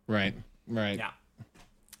tomorrow? Right. Yeah.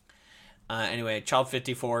 Anyway, Child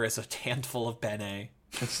 54 is a handful of Bene.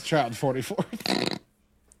 It's Child 44.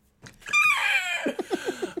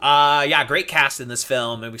 Yeah, great cast in this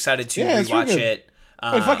film. I'm excited to rewatch it.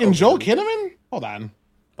 Wait, fucking Joel Kinnaman? Hold on.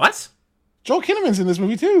 What? Joel Kinnaman's in this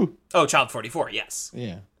movie too. Oh, Child 44, yes.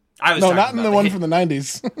 Yeah. I was no, not in the one from the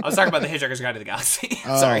 90s. I was talking about the Hitchhiker's Guide to the Galaxy.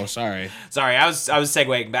 Sorry. Sorry, I was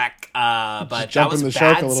segueing back, but that was a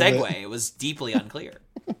shark bad a little segue. bit. It was deeply unclear.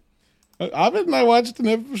 Abed and I watched an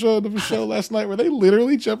episode of a show last night where they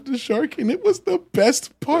literally jumped a shark, and it was the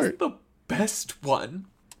best part. The best one.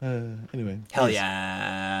 Anyway. Hell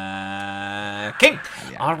yeah. King.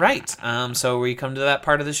 Yeah. All right. So we come to that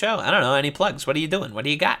part of the show. I don't know. Any plugs? What are you doing? What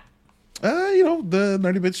do you got? The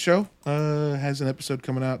Nerdy Bits show has an episode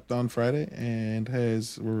coming out on Friday, and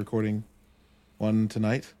we're recording one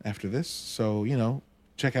tonight after this. So,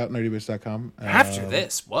 check out nerdybits.com. After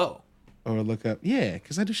this? Whoa. Or look up,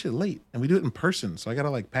 because I do shit late, and we do it in person, so I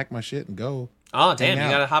gotta like pack my shit and go. Oh damn!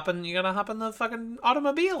 You gotta hop in the fucking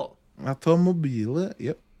automobile. Automobile,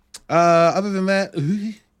 yep. Other than that,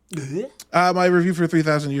 my review for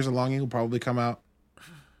 3,000 Years of Longing will probably come out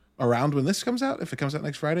around when this comes out. If it comes out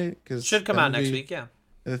next Friday, because should come out next week. Yeah,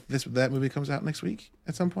 that movie comes out next week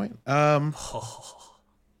at some point.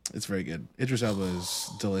 It's very good. Idris Elba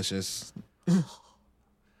is delicious.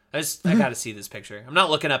 I gotta see this picture. I'm not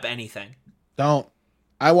looking up anything. Don't.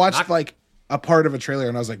 I watched like a part of a trailer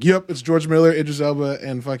and I was like, yep, it's George Miller, Idris Elba,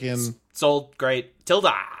 and fucking sold. Great.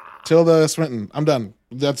 Tilda Swinton. I'm done.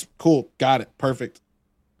 That's cool. Got it. Perfect.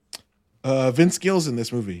 Vince Gill's in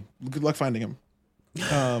this movie. Good luck finding him.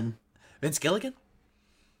 Vince Gilligan?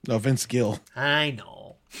 No, Vince Gill. I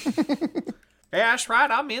know. Yeah, that's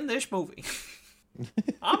right. I'm in this movie.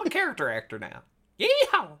 I'm a character actor now.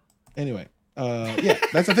 Yeah. Anyway. I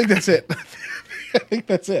think that's it. I think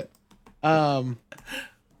that's it. Yeah.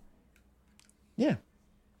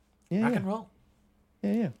 Rock and roll.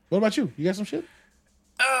 Yeah. What about you? You got some shit?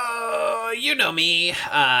 You know me.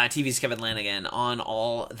 TV's Kevin Lanigan on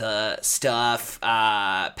all the stuff.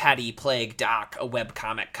 Patty Plague Doc, a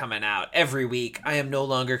webcomic coming out every week. I am no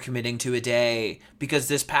longer committing to a day because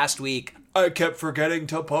this past week I kept forgetting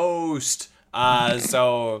to post.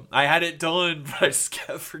 So I had it done, but I just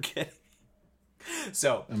kept forgetting.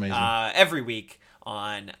 So every week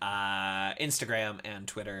on Instagram and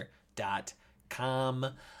Twitter.com.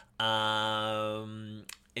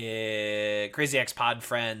 Crazy X Pod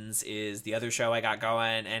Friends is the other show I got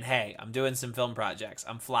going, and hey, I'm doing some film projects.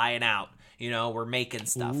 I'm flying out. We're making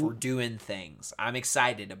stuff. We're doing things. I'm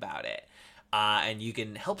excited about it. And you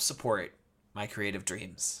can help support my creative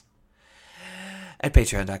dreams at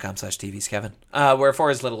patreon.com/tvskevin, where for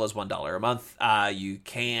as little as $1 a month, you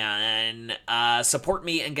can support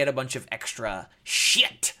me and get a bunch of extra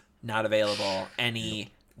shit not available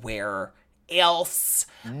anywhere else.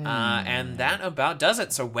 And that about does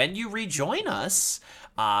it. So when you rejoin us,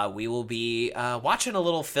 we will be watching a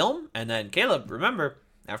little film, and then Caleb, remember,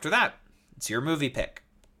 after that, it's your movie pick.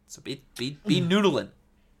 So be noodling.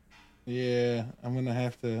 Yeah, I'm gonna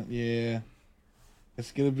have to. Yeah,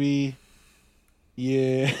 it's gonna be.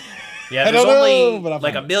 Yeah. Yeah, there's only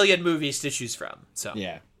like a million movies to choose from. So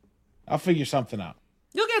yeah, I'll figure something out.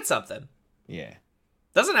 You'll get something. Yeah.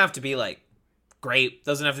 Doesn't have to be like great.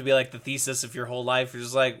 Doesn't have to be like the thesis of your whole life. You're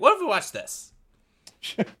just like, what if we watch this?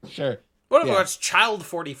 Sure. What if we watch Child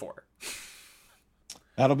 44?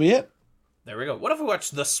 That'll be it. There we go. What if we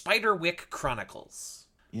watch The Spiderwick Chronicles?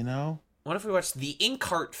 What if we watch the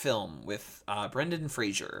Inkheart film with Brendan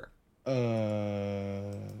Fraser?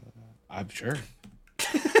 I'm sure.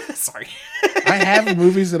 Sorry. I have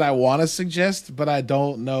movies that I want to suggest, but I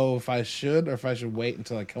don't know if I should or if I should wait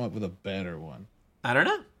until I come up with a better one. I don't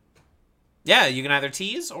know. Yeah, you can either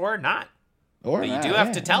tease or not. But you do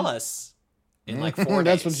have to tell us in like 4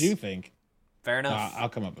 days. That's what you think. Fair enough. I'll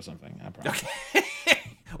come up with something. I promise. Okay.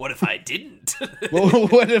 What if I didn't? Well,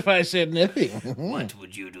 what if I said nothing? What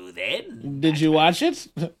would you do then? Did you watch it?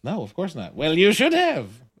 No, of course not. Well, you should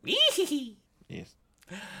have. Yes.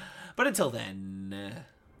 But until then,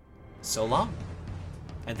 so long.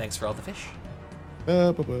 And thanks for all the fish.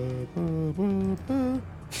 I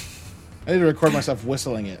need to record myself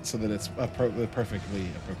whistling it so that it's perfectly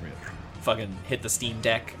appropriate. Fucking hit the Steam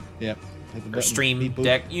Deck. Yep. Or Stream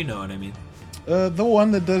Deck. You know what I mean. The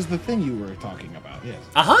one that does the thing you were talking about, yes.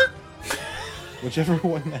 Uh-huh. Whichever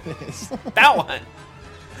one that is. That one.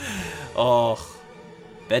 Oh.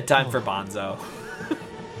 Bedtime for Bonzo.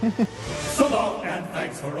 long and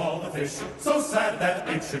thanks for all the fish. So sad that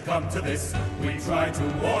it should come to this. We tried to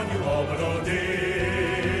warn you all, but oh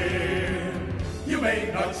dear, you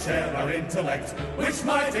may not share our intellect, which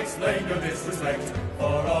might explain your disrespect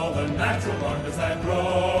for all the natural wonders that grow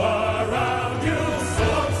around you.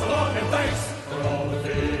 So long, and thanks for all the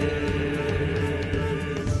fish.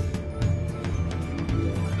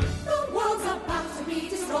 The world's about to be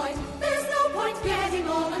destroyed. There's no point getting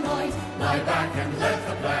all annoyed. Lie back and let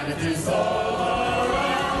the planet dissolve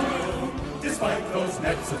around you. Despite those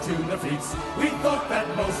nets of tuna feet, we thought that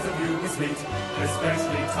most of you were sweet,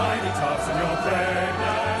 especially tiny tots and your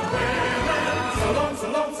pregnant women. So long, so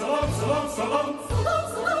long, so long, so long, so long. So long,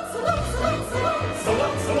 so long, so long, so long, so long. So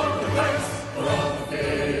long, so long, and thanks for all the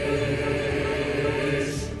fish.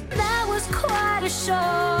 That was quite a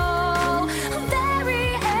show. Very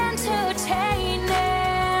entertaining.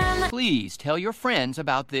 Please tell your friends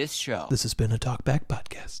about this show. This has been a Talkback Podcast.